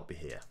 you might not be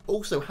here.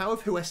 Also, how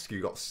have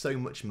Huesca got so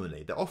much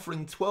money? They're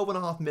offering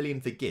 12.5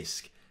 million for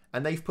Gisk,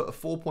 and they've put a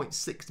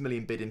 4.6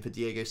 million bid in for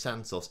Diego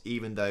Santos,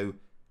 even though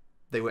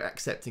they were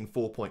accepting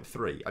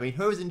 4.3. I mean,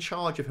 whoever's in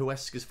charge of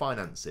Huesca's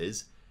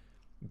finances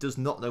does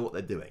not know what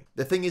they're doing.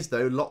 The thing is,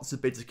 though, lots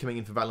of bids are coming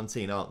in for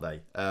Valentin, aren't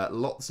they?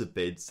 Lots of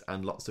bids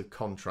and lots of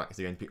contracts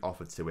are going to be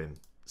offered to him.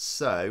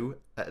 So,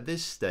 at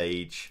this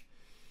stage,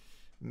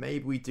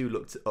 maybe we do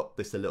look to up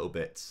this a little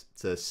bit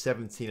to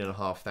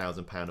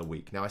 £17,500 a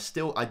week. Now,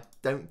 I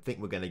don't think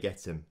we're going to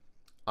get him.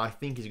 I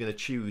think he's going to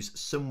choose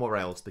somewhere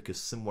else because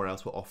somewhere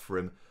else will offer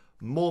him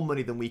more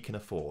money than we can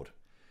afford.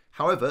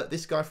 However,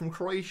 this guy from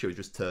Croatia has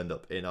just turned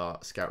up in our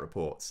scout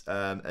reports.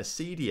 A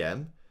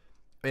CDM.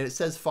 I mean, it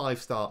says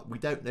 5-star. We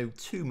don't know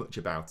too much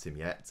about him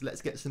yet. So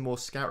let's get some more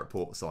scout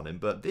reports on him.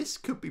 But this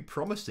could be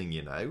promising,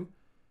 you know.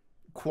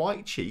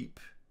 Quite cheap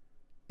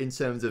in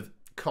terms of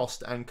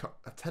cost and...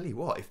 I tell you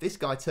what, if this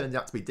guy turns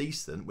out to be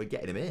decent, we're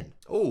getting him in.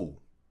 Oh.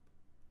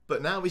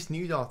 But now this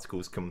news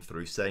article's come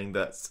through saying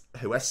that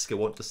Huesca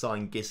want to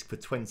sign Gisk for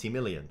 20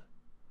 million.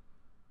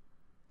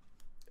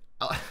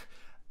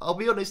 I'll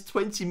be honest,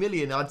 20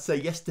 million I'd say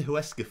yes to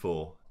Huesca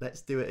for.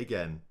 Let's do it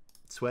again.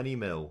 20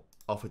 mil.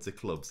 Offered to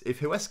clubs. If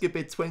Huesca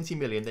bid 20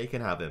 million, they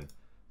can have him.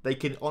 They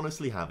can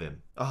honestly have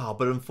him.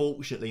 But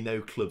unfortunately,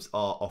 no clubs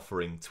are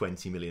offering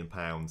 £20 million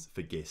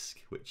for Gisk,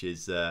 which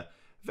is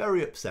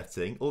very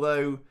upsetting.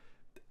 Although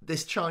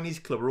this Chinese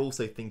club are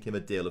also thinking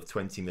of a deal of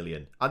 20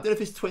 million. I don't know if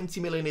this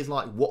 20 million is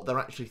like what they're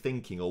actually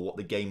thinking or what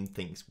the game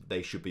thinks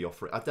they should be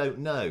offering. I don't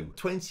know.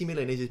 20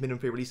 million is his minimum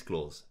free release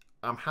clause.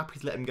 I'm happy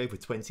to let him go for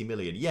 20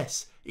 million.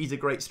 Yes, he's a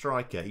great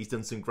striker. He's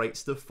done some great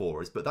stuff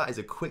for us, but that is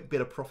a quick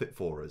bit of profit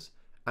for us.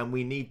 And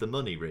we need the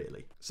money,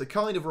 really. So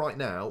kind of right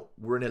now,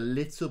 we're in a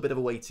little bit of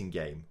a waiting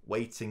game.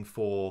 Waiting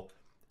for,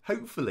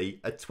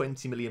 hopefully, a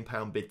 £20 million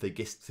bid for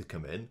Gisk to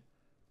come in.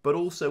 But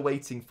also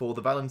waiting for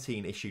the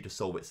Valentin issue to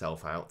solve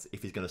itself out,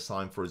 if he's going to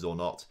sign for us or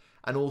not.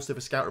 And also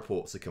for scout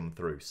reports to come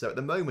through. So at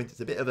the moment, it's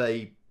a bit of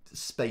a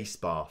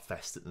spacebar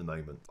fest at the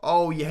moment.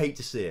 Oh, you hate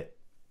to see it.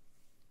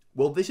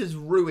 Well, this has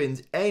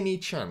ruined any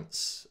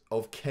chance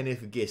of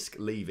Kenneth Gisk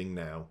leaving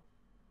now.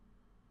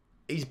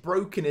 He's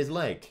broken his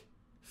leg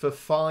for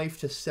 5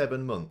 to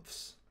 7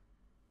 months.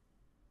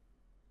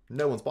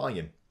 No one's buying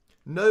him.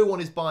 No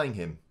one is buying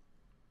him.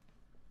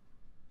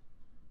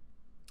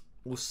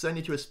 We'll send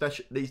you to a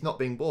special... He's not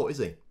being bought, is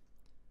he?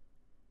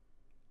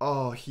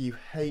 Oh, you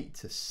hate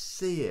to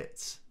see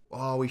it.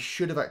 Oh, we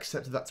should have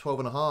accepted that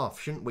 12.5,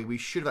 shouldn't we? We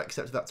should have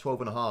accepted that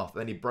 12.5.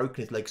 Then he'd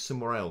broken his leg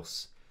somewhere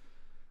else.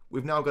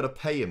 We've now got to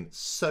pay him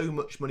so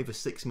much money for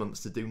 6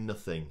 months to do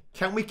nothing.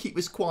 Can we keep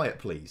this quiet,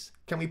 please?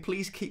 Can we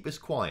please keep this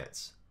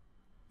quiet?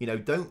 You know,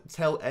 don't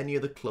tell any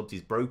of the clubs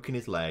he's broken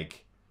his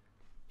leg.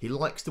 He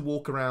likes to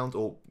walk around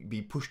or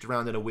be pushed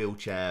around in a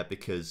wheelchair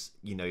because,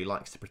 you know, he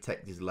likes to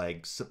protect his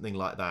legs, something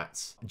like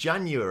that.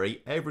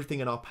 January, everything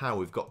in our power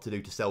we've got to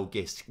do to sell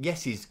Gisk.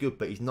 Yes, he's good,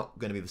 but he's not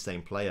going to be the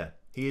same player.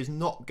 He is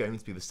not going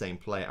to be the same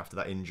player after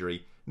that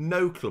injury.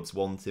 No clubs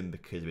want him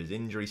because of his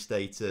injury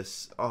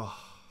status. Oh,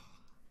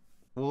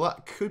 well,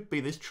 that could be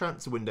this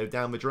transfer window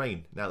down the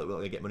drain now that we're not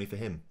going to get money for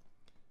him.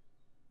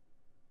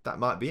 That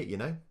might be it, you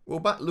know. Well,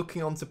 back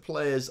looking on to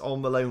players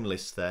on the loan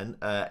list then,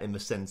 in the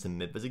centre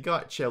mid. There's a guy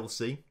at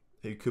Chelsea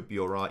who could be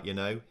alright, you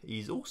know.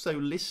 He's also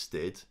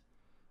listed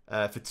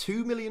for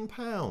 £2 million.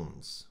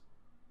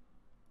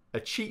 A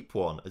cheap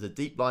one as a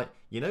deep line.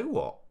 You know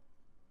what?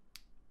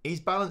 He's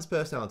balanced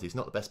personality. He's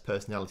not the best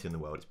personality in the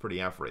world. It's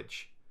pretty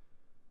average.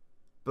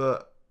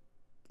 But,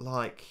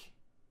 like,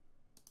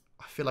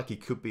 I feel like he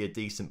could be a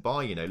decent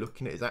buy, you know.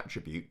 Looking at his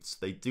attributes,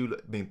 they do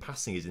look... I mean,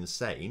 passing is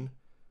insane.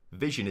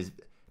 Vision is...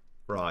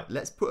 Right,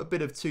 let's put a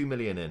bid of 2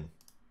 million in.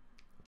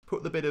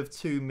 Put the bid of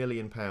 £2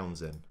 million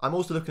in. I'm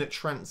also looking at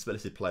transfer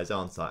listed players,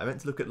 aren't I? I meant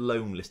to look at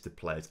loan listed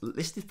players.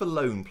 Listed for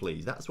loan,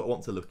 please. That's what I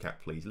want to look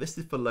at, please.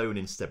 Listed for loan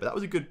instead. But that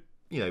was a good,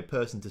 you know,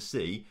 person to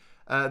see.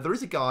 There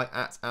is a guy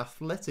at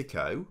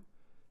Atletico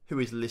who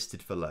is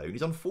listed for loan.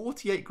 He's on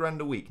 48 grand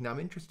a week. Now, I'm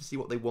interested to see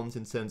what they want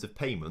in terms of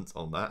payment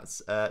on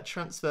that.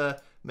 Transfer,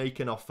 make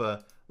an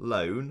offer,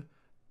 loan.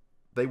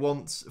 They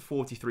want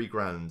 43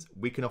 grand.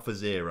 We can offer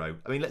 0.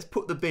 I mean, let's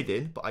put the bid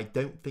in, but I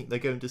don't think they're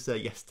going to say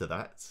yes to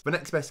that. The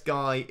next best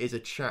guy is a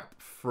chap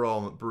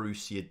from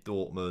Borussia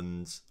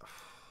Dortmund.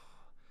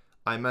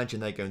 I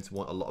imagine they're going to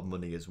want a lot of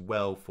money as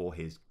well for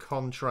his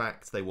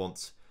contract. They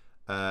want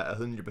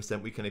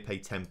 100%. We can only pay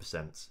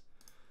 10%.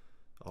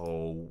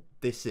 Oh,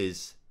 this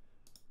is...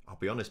 I'll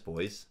be honest,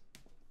 boys.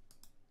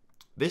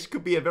 This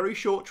could be a very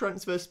short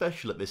transfer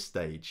special at this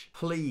stage.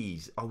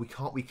 Please. Oh,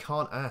 we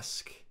can't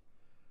ask.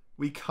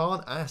 We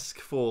can't ask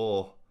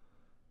for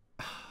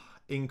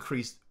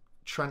increased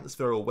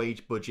transfer or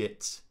wage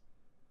budget.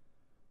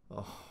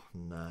 Oh,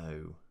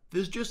 no.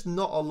 There's just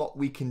not a lot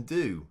we can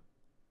do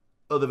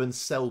other than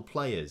sell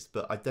players,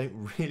 but I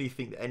don't really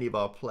think that any of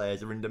our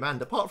players are in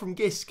demand, apart from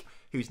Gisk,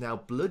 who's now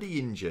bloody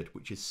injured,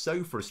 which is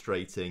so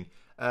frustrating.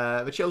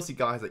 The Chelsea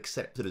guy has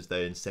accepted us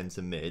there in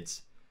centre mid.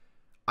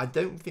 I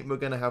don't think we're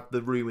going to have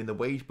the room in the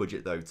wage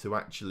budget, though, to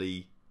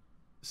actually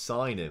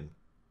sign him.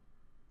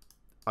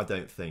 I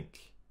don't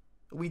think.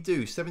 We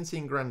do.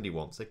 17 grand he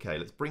wants. Okay,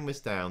 let's bring this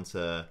down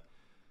to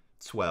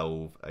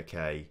 12.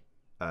 Okay.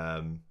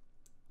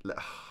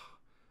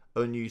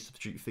 Unused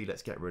substitute fee,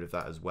 let's get rid of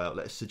that as well.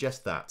 Let's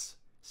suggest that.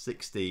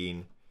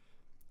 16,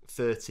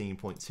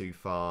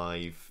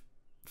 13.25,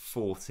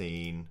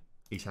 14.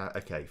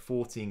 Okay,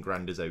 14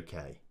 grand is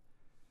okay.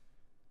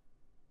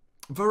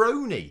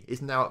 Veroni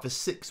is now up for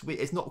 6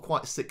 weeks. It's not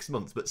quite 6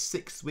 months, but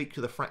 6 weeks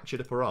with a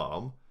fractured upper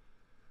arm.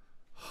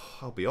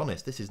 I'll be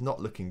honest, this is not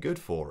looking good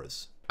for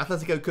us.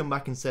 Atletico come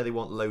back and say they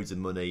want loads of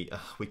money.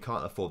 We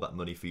can't afford that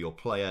money for your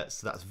player,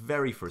 so that's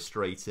very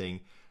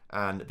frustrating.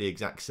 And the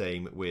exact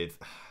same with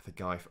the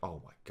guy. Oh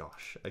my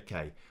gosh.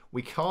 Okay.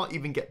 We can't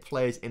even get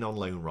players in on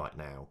loan right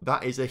now.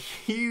 That is a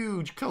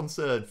huge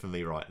concern for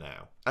me right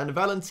now. And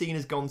Valentin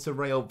has gone to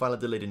Real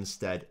Valladolid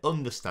instead.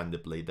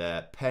 Understandably,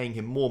 they're paying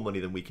him more money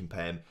than we can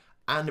pay him.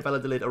 And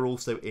Valladolid are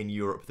also in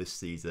Europe this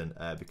season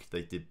because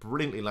they did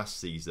brilliantly last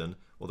season.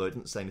 Although it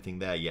didn't say anything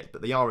there yet.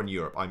 But they are in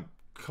Europe. I'm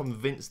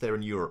convinced they're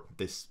in Europe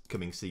this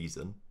coming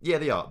season. Yeah,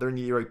 they are. They're in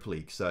the Europa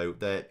League, so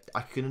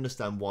I can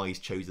understand why he's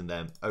chosen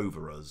them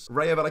over us.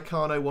 Rayo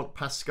Vallecano want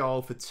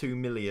Pascal for 2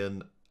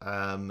 million.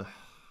 I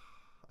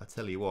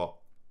tell you what,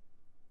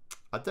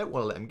 I don't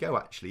want to let him go,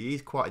 actually.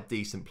 He's quite a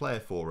decent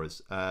player for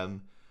us. But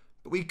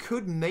we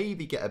could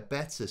maybe get a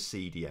better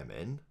CDM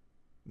in.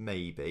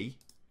 Maybe.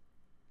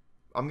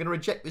 I'm going to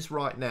reject this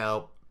right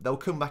now. They'll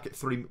come back at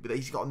 3.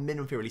 He's got a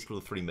minimum fee release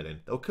clause of 3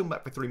 million. They'll come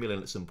back for 3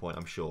 million at some point,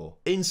 I'm sure.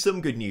 In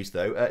some good news,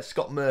 though,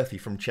 Scott Murphy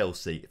from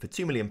Chelsea for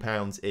 £2 million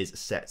is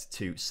set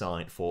to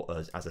sign for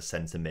us as a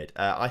centre mid.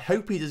 I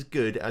hope he's as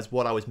good as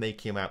what I was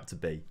making him out to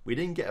be. We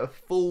didn't get a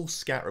full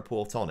scout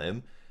report on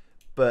him,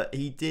 but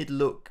he did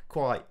look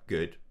quite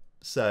good.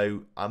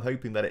 So I'm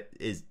hoping that it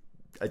is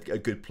a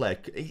good player.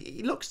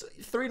 He looks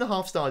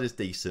 3.5 stars is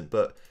decent,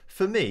 but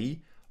for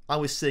me, I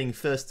was seeing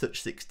first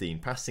touch 16,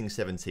 passing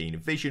 17,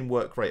 vision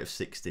work rate of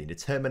 16,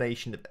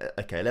 determination,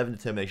 okay, 11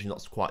 determination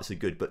not quite so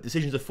good, but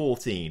decisions of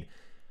 14.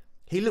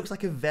 He looks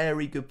like a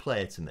very good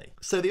player to me.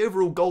 So the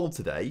overall goal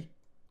today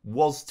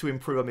was to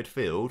improve our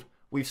midfield.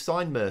 We've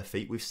signed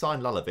Murphy, we've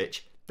signed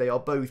Lalovic. They are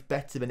both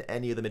better than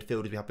any of the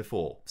midfielders we had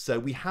before. So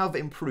we have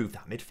improved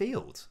that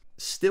midfield.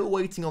 Still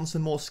waiting on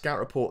some more scout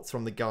reports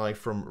from the guy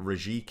from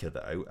Rijeka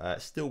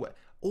though.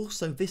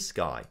 Also this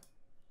guy.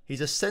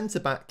 He's a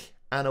centre-back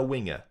and a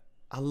winger.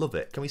 I love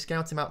it. Can we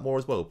scout him out more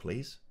as well,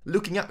 please?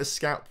 Looking at the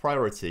scout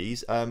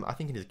priorities, I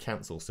think I need to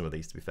cancel some of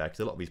these, to be fair,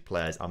 because a lot of these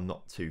players I'm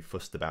not too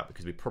fussed about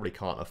because we probably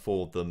can't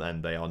afford them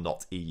and they are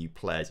not EU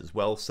players as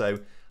well. So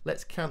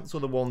let's cancel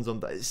the ones on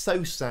that. It's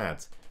so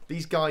sad.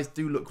 These guys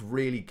do look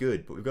really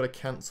good, but we've got to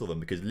cancel them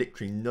because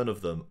literally none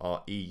of them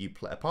are EU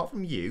players. Apart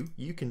from you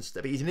can...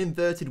 He's an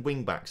inverted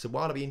wing-back, so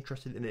why would I be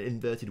interested in an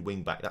inverted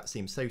wing-back? That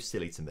seems so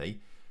silly to me.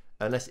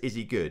 Unless, is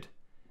he good?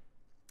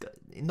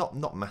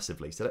 Not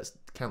massively, so let's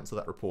cancel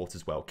that report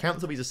as well.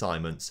 Cancel these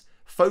assignments.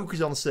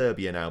 Focus on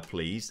Serbia now,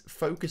 please.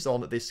 Focus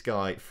on this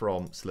guy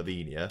from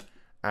Slovenia,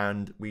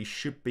 and we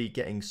should be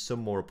getting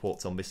some more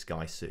reports on this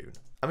guy soon.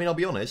 I mean, I'll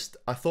be honest,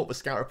 I thought the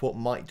scout report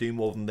might do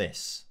more than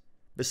this.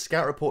 The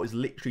scout report has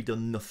literally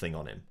done nothing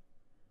on him.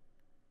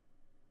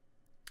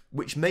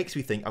 Which makes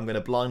me think I'm going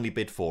to blindly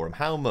bid for him.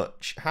 How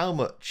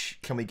much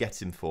can we get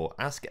him for?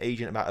 Ask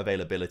agent about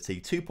availability.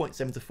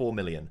 2.7 to 4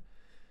 million.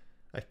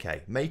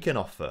 Okay, make an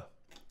offer.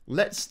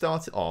 Let's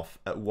start it off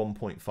at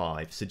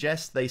 1.5.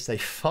 Suggest they say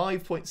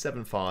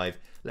 5.75.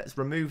 Let's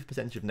remove the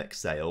percentage of next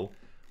sale.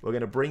 We're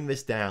going to bring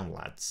this down,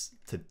 lads,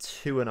 to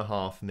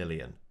 2.5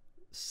 million.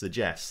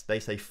 Suggest they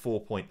say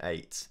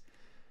 4.8.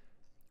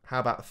 How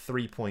about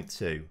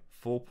 3.2?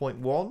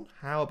 4.1?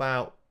 How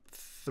about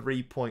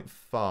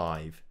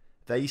 3.5?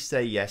 They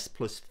say yes,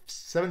 plus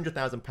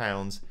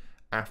 £700,000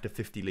 after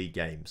 50 league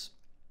games.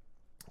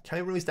 Can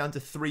we bring this down to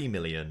 3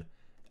 million?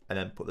 And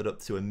then put that up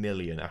to 1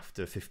 million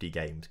after 50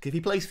 games. Because if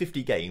he plays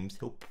 50 games,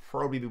 he'll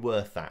probably be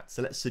worth that.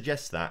 So let's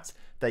suggest that.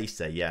 They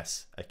say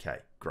yes. Okay,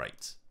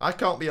 great. I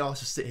can't be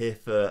asked to sit here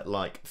for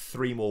like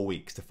 3 more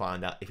weeks to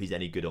find out if he's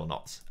any good or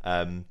not.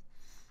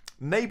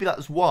 Maybe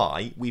that's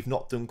why we've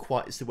not done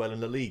quite so well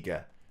in La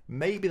Liga.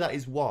 Maybe that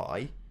is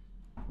why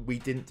we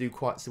didn't do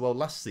quite so well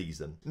last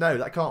season. No,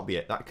 that can't be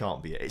it. That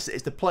can't be it.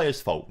 It's the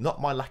player's fault. Not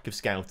my lack of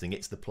scouting.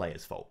 It's the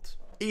player's fault.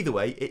 Either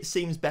way, it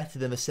seems better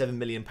than the £7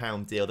 million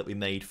deal that we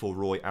made for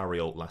Roy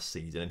Ariel last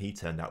season, and he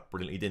turned out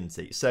brilliantly, didn't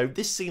he? So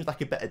this seems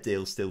like a better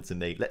deal still to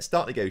me. Let's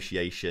start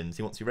negotiations.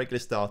 He wants a regular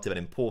starter, an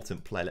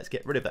important player. Let's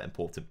get rid of that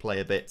important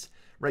player bit.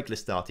 Regular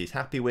starter he's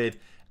happy with,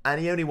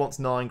 and he only wants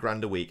 9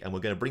 grand a week, and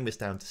we're going to bring this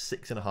down to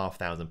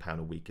 £6,500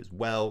 a week as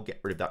well. Get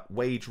rid of that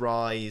wage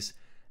rise.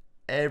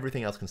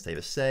 Everything else can stay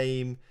the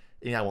same.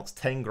 He now wants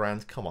 10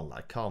 grand. Come on,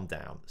 lad, calm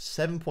down.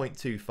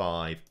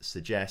 7.25,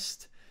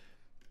 suggest.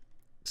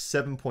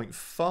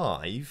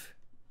 7.5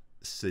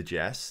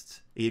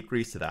 suggest he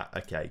agrees to that.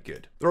 Okay,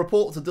 good. The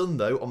reports are done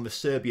though on the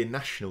Serbian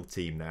national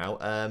team now,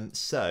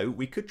 so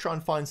we could try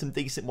and find some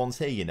decent ones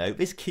here. You know,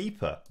 this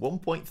keeper,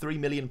 £1.3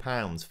 million,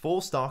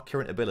 4-star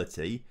current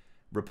ability.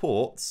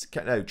 reports,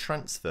 no,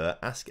 transfer,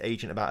 ask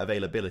agent about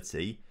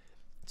availability.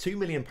 £2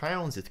 million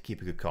if the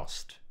keeper could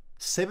cost.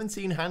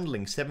 17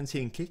 handling,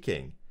 17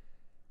 kicking.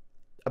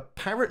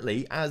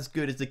 Apparently as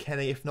good as the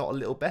Kenny, if not a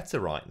little better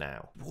right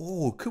now.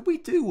 Oh, could we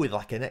do with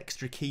like an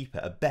extra keeper,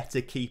 a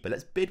better keeper?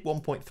 Let's bid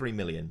 1.3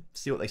 million.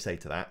 See what they say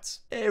to that.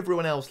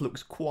 Everyone else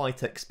looks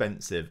quite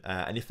expensive,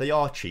 and if they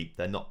are cheap,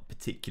 they're not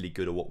particularly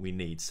good at what we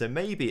need. So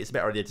maybe it's a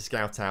better idea to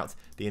scout out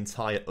the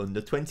entire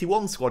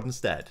under-21 squad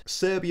instead.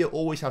 Serbia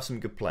always have some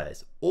good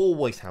players.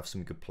 Always have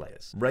some good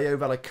players. Rayo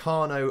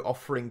Vallecano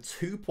offering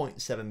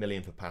 2.7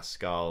 million for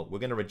Pascal. We're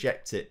going to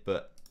reject it,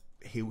 but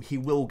he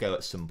will go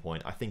at some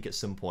point. I think at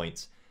some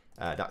point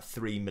that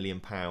 £3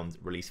 million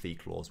release fee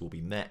clause will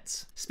be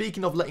met.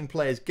 Speaking of letting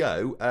players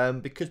go,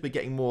 because we're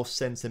getting more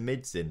centre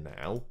mids in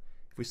now,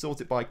 if we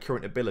sort it by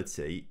current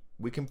ability,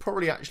 we can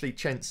probably actually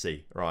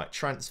Chelsea, right,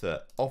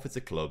 transfer, offer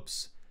to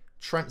clubs,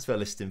 transfer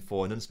listing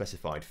for an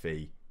unspecified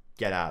fee,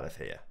 get out of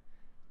here.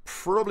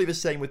 Probably the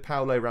same with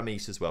Paulo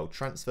Ramis as well,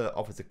 transfer,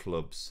 offer to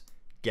clubs,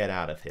 get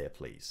out of here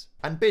please.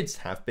 And bids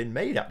have been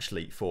made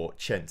actually for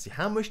Chelsea.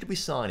 How much did we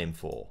sign him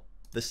for?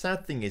 The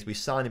sad thing is we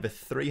signed him for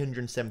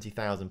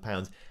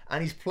 £370,000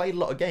 and he's played a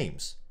lot of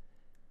games.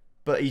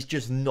 But he's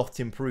just not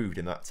improved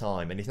in that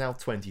time. And he's now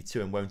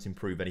 22 and won't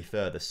improve any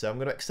further. So I'm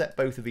going to accept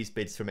both of these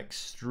bids from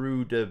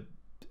Extruder,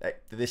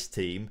 this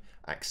team.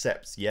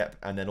 Accept, yep.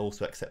 And then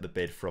also accept the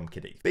bid from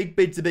Cadiz. Big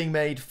bids are being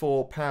made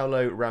for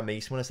Paulo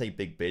Ramis. When I say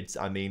big bids,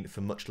 I mean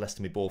for much less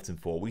than we bought him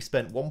for. We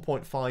spent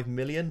 1.5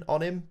 million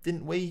on him,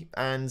 didn't we?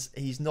 And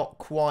he's not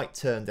quite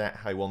turned out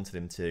how I wanted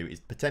him to. His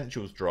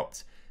potential's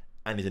dropped.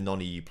 And he's a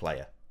non-EU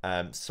player.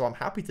 So I'm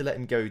happy to let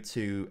him go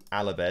to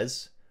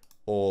Alaves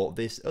or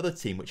this other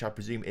team, which I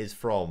presume is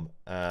from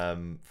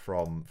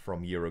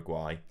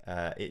Uruguay.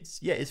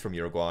 It's from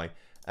Uruguay.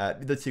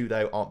 The other two,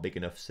 though, aren't big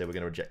enough, so we're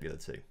going to reject the other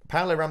two.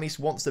 Paulo Ramis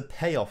wants a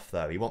payoff,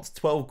 though. He wants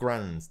 12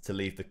 grand to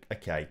leave the...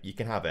 Okay, you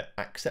can have it.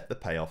 Accept the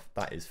payoff.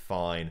 That is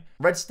fine.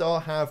 Red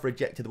Star have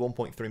rejected the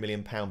 £1.3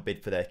 million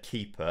bid for their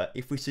keeper.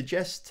 If we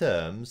suggest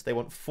terms, they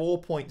want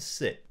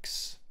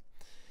 4.6.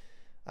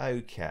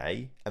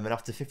 Okay, and then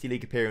after 50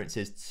 league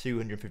appearances,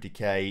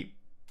 250k,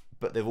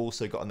 but they've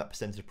also gotten that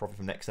percentage of profit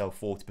from XL,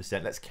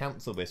 40%. Let's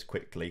cancel this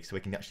quickly so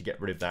we can actually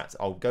get rid of that.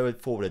 I'll go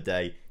forward a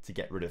day to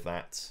get rid of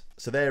that.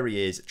 So there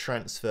he is,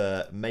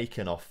 transfer, make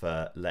an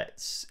offer.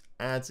 Let's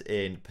add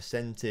in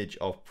percentage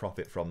of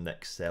profit from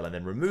next sale and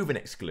then remove and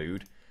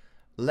exclude.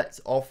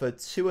 Let's offer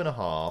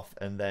 2.5,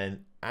 and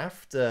then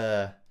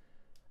after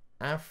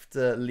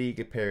league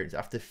appearance,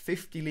 after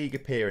 50 league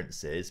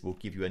appearances, we'll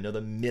give you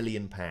another £1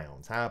 million.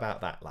 How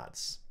about that,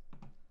 lads?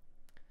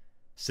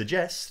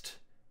 Suggest,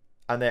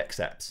 and they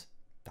accept.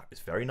 That was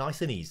very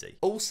nice and easy.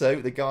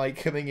 Also, the guy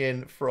coming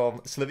in from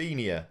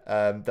Slovenia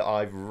that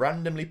I've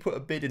randomly put a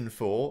bid in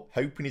for,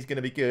 hoping he's going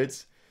to be good.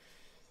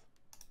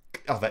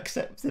 I've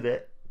accepted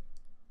it.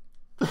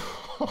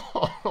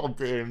 Oh,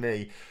 dear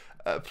me.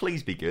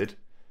 Please be good.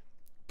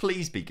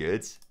 Please be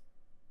good.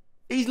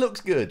 He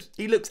looks good.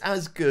 He looks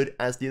as good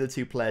as the other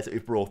two players that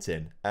we've brought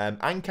in.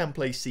 And can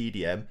play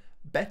CDM.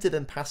 Better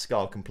than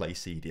Pascal can play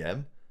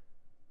CDM.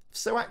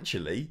 So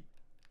actually,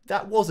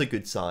 that was a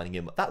good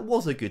signing. That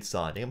was a good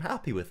signing. I'm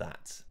happy with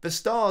that. The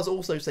stars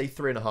also say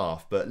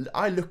 3.5, but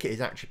I look at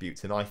his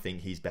attributes and I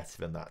think he's better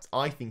than that.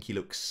 I think he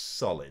looks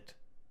solid.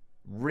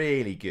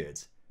 Really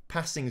good.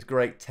 Passing's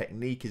great.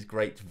 Technique is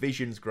great.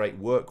 Vision's great.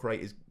 Work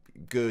rate is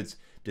good.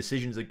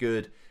 Decisions are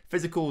good.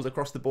 Physicals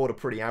across the board are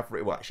pretty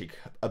average. Well, actually,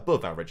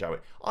 above average.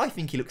 I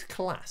think he looks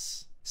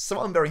class.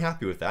 So I'm very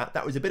happy with that.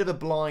 That was a bit of a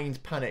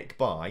blind panic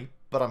buy,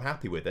 but I'm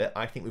happy with it.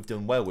 I think we've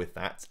done well with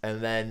that. And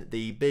then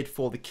the bid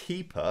for the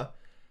keeper,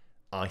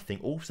 I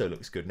think also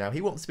looks good. Now, he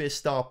wants to be a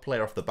star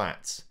player off the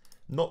bat.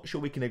 Not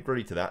sure we can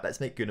agree to that. Let's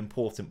make an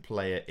important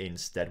player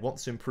instead.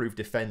 Wants to improve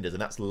defenders,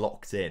 and that's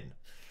locked in.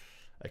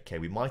 Okay,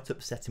 we might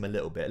upset him a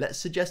little bit. Let's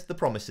suggest the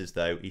promises,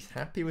 though. He's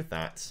happy with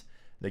that.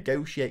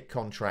 Negotiate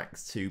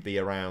contracts to be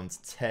around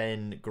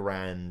 10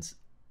 grand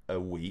a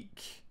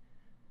week.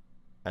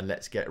 And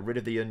let's get rid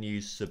of the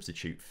unused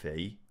substitute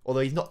fee. Although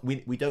he's not,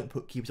 we don't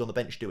put keepers on the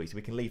bench, do we? So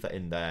we can leave that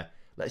in there.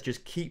 Let's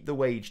just keep the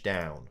wage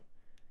down.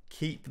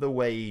 Keep the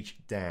wage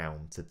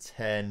down to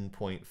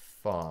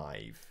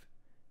 10.5.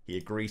 He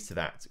agrees to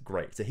that.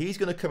 Great. So he's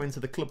going to come into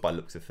the club by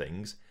looks of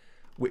things,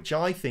 which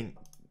I think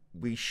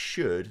we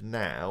should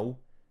now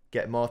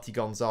get Marty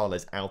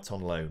Gonzalez out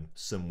on loan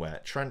somewhere.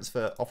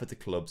 Transfer, offer to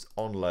clubs,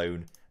 on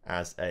loan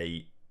as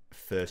a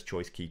first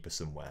choice keeper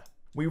somewhere.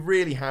 We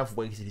really have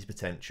wasted his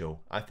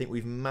potential. I think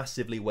we've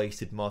massively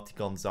wasted Marty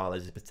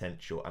Gonzalez's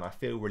potential, and I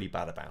feel really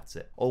bad about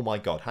it. Oh my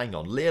God, hang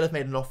on. Lille have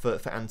made an offer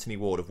for Anthony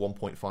Ward of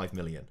 1.5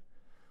 million.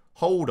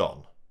 Hold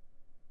on.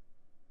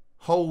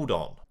 Hold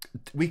on.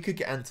 We could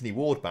get Anthony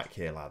Ward back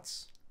here,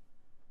 lads.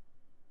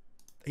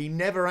 He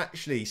never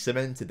actually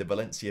cemented the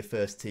Valencia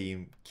first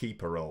team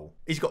keeper role.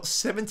 He's got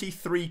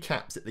 73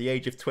 caps at the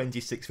age of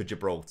 26 for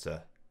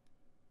Gibraltar.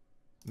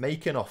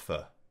 Make an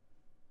offer.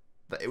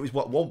 It was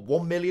what,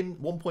 1 million?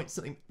 1 point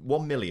something?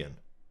 1 million.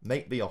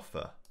 Make the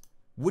offer.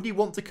 Would he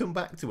want to come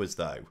back to us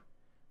though?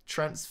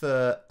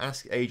 transfer,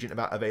 ask agent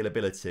about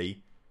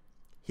availability.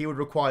 He would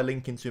require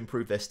Lincoln to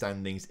improve their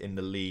standings in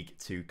the league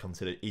to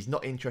consider. He's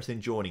not interested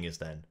in joining us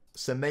then.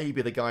 So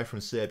maybe the guy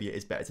from Serbia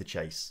is better to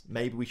chase.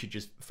 Maybe we should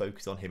just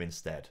focus on him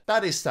instead.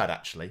 That is sad,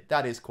 actually.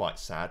 That is quite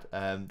sad.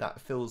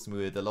 That fills me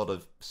with a lot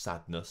of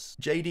sadness.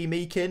 JD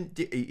Meakin,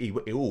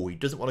 he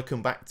doesn't want to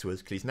come back to us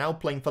because he's now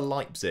playing for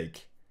Leipzig.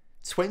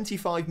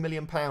 £25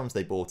 million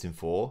they bought him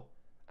for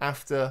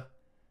after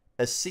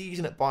a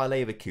season at Bayer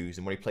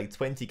Leverkusen where he played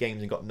 20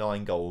 games and got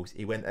 9 goals.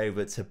 He went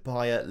over to to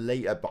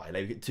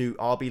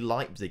RB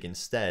Leipzig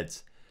instead.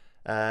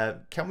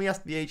 Can we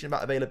ask the agent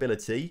about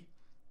availability?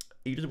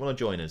 He doesn't want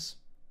to join us.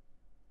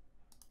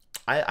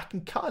 I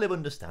can kind of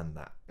understand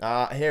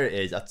that. Here it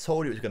is. I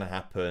told you it was going to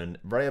happen.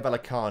 Rayo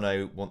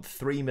Vallecano want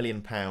 £3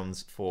 million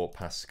for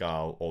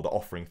Pascal, or they're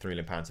offering £3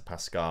 million to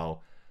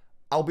Pascal.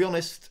 I'll be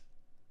honest,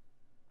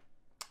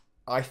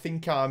 I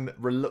think I'm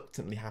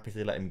reluctantly happy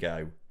to let him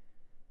go.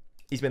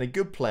 He's been a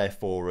good player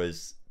for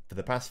us for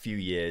the past few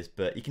years,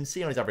 but you can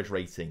see on his average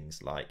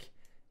ratings, like,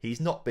 he's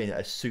not been a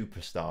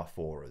superstar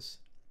for us.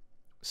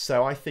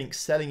 So I think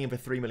selling him for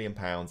 £3 million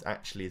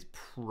actually is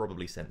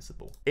probably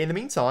sensible. In the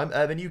meantime,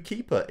 the new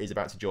keeper is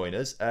about to join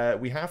us.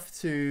 We have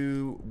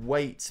to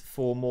wait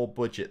for more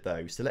budget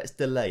though, so let's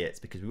delay it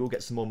because we will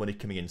get some more money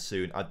coming in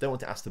soon. I don't want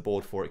to ask the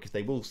board for it because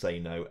they will say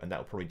no, and that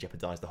will probably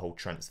jeopardise the whole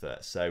transfer.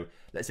 So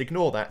let's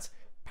ignore that.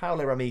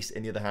 Paulo Ramis,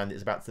 on the other hand,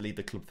 is about to leave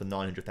the club for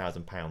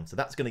 £900,000. So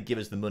that's going to give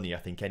us the money, I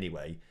think,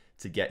 anyway,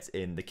 to get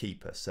in the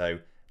keeper. So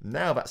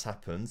now that's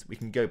happened, we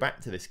can go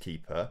back to this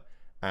keeper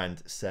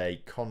and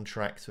say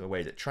contract, or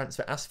wait,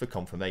 transfer, ask for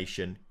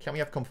confirmation. Can we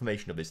have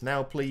confirmation of this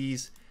now,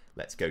 please?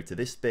 Let's go to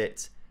this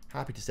bit.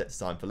 Happy to set the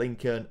sign for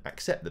Lincoln.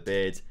 Accept the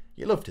bid.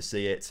 You love to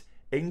see it.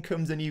 In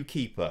comes a new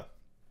keeper.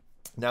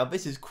 Now,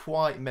 this is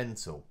quite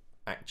mental,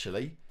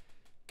 actually,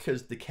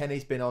 because the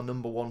Kenny's been our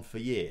 #1 for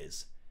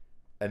years.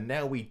 And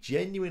now we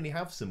genuinely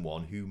have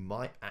someone who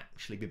might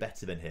actually be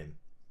better than him.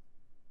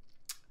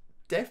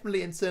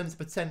 Definitely in terms of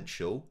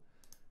potential,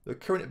 the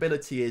current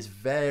ability is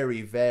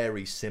very,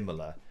 very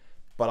similar.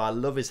 But I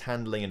love his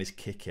handling and his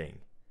kicking.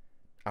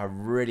 I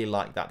really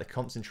like that. The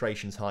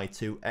concentration's high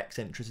too.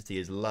 Eccentricity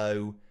is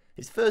low.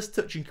 His first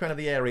touch in kind of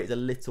the area is a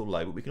little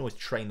low, but we can always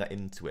train that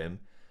into him.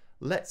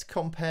 Let's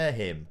compare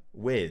him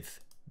with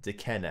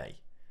Dekene.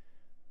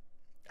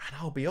 And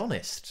I'll be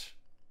honest,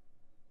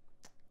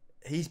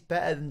 he's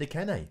better than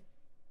Dekene.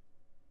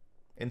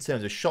 In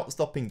terms of shot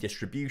stopping,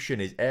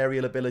 distribution, his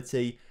aerial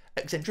ability.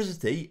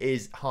 Eccentricity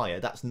is higher.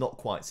 That's not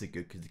quite so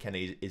good because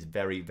Dekene is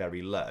very,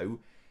 very low.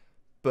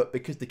 But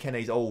because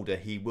Dekene's older,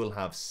 he will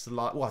have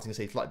slightly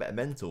better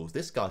mentals.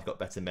 This guy's got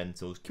better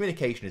mentals.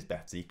 Communication is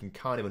better. You can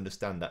kind of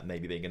understand that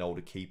maybe being an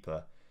older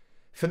keeper.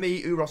 For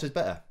me, Uros is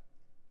better.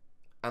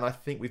 And I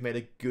think we've made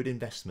a good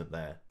investment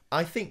there.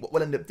 I think what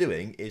we'll end up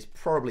doing is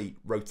probably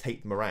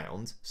rotate them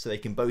around so they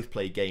can both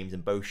play games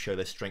and both show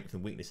their strengths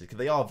and weaknesses. Because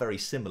they are very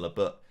similar.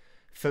 But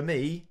for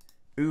me,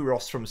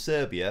 Uros from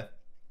Serbia,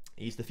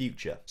 he's the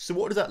future. So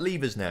what does that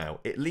leave us now?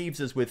 It leaves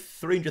us with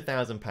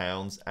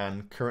 £300,000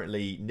 and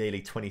currently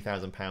nearly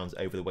 £20,000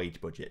 over the wage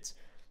budget.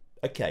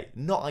 Okay,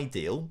 not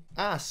ideal.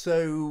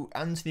 So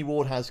Anthony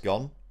Ward has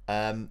gone.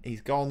 He's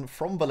gone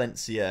from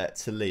Valencia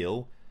to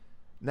Lille.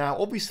 Now,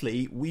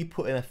 obviously, we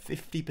put in a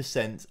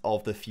 50%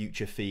 of the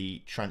future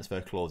fee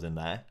transfer clause in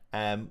there.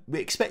 We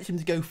expect him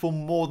to go for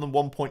more than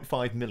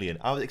 1.5 million.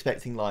 I was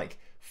expecting like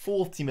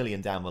 40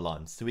 million down the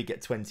line, so we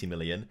get 20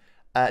 million.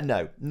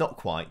 No, not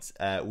quite.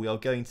 We are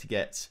going to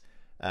get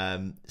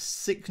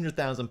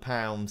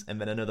 £600,000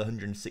 and then another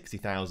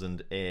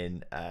 £160,000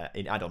 in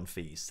add-on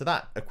fees. So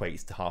that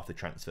equates to half the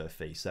transfer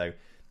fee. So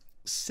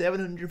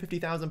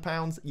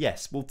 £750,000.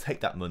 Yes, we'll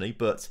take that money,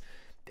 but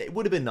it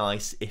would have been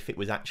nice if it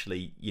was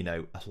actually, you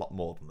know, a lot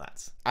more than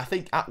that. I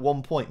think at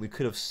one point we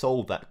could have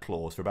sold that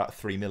clause for about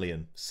 3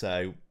 million.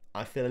 So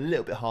I feel a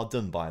little bit hard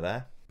done by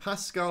there.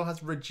 Pascal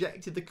has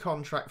rejected the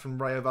contract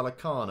from Rayo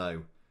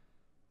Vallecano.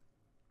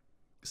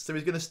 So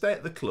he's going to stay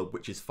at the club,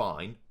 which is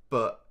fine,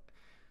 but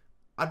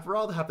I'd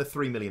rather have the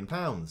 £3 million.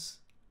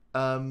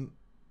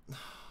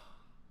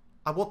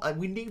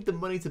 We need the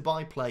money to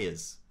buy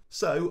players.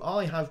 So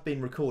I have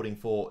been recording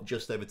for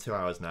just over 2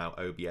 hours now,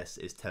 OBS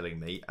is telling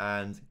me,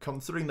 and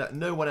considering that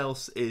no one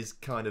else is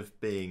kind of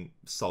being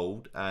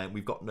sold and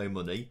we've got no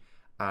money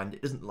and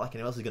it doesn't like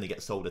anyone else is going to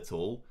get sold at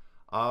all,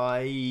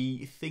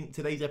 I think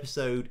today's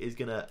episode is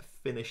going to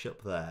finish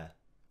up there.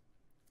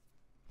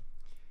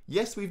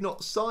 Yes, we've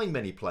not signed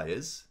many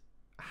players.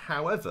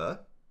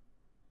 However,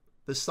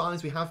 the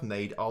signings we have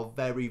made are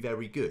very,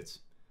 very good.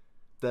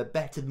 They're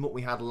better than what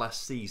we had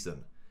last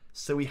season.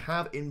 So we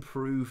have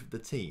improved the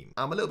team.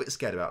 I'm a little bit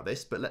scared about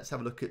this, but let's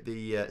have a look at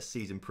the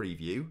season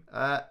preview.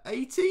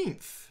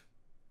 18th.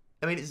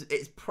 I mean,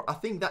 I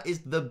think that is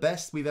the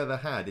best we've ever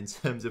had in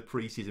terms of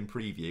pre-season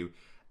preview.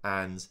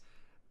 And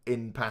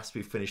in the past,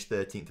 we've finished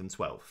 13th and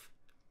 12th.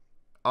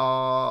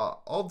 Our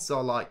odds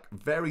are like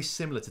very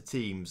similar to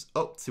teams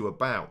up to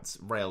about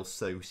Real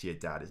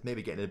Sociedad. It's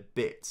maybe getting a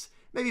bit,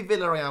 maybe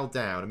Villarreal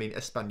down. I mean,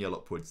 Espanyol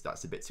upwards,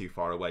 that's a bit too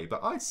far away.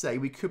 But I'd say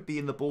we could be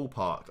in the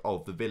ballpark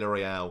of the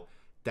Villarreal,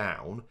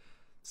 down.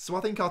 So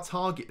I think our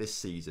target this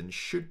season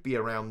should be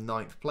around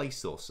 9th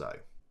place or so.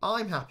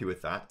 I'm happy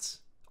with that.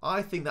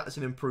 I think that's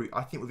an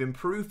I think we've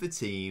improved the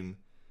team.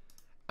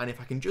 And if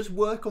I can just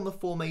work on the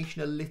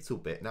formation a little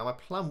bit. Now, my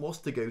plan was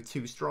to go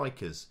 2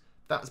 strikers.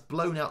 That's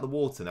blown out the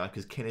water now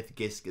because Kenneth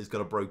Gisk has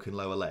got a broken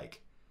lower leg.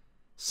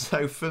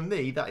 So for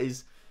me, that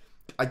is...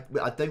 I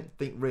don't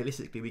think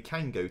realistically we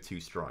can go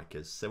 2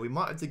 strikers. So we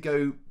might have to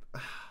go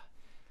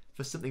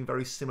for something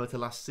very similar to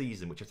last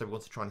season, which I think we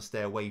want to try and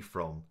stay away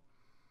from.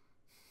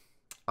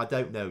 I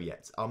don't know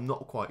yet. I'm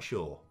not quite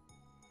sure.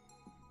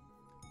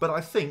 But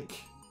I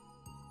think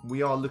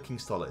we are looking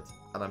solid,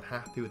 and I'm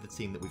happy with the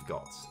team that we've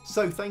got.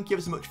 So thank you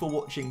ever so much for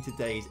watching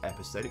today's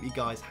episode. If you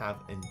guys have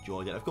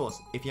enjoyed it, of course,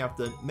 if you have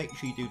done, make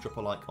sure you do drop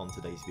a like on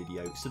today's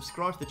video.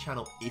 Subscribe to the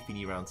channel if you're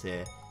new around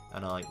here,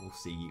 and I will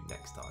see you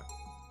next time.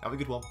 Have a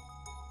good one.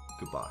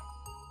 Goodbye.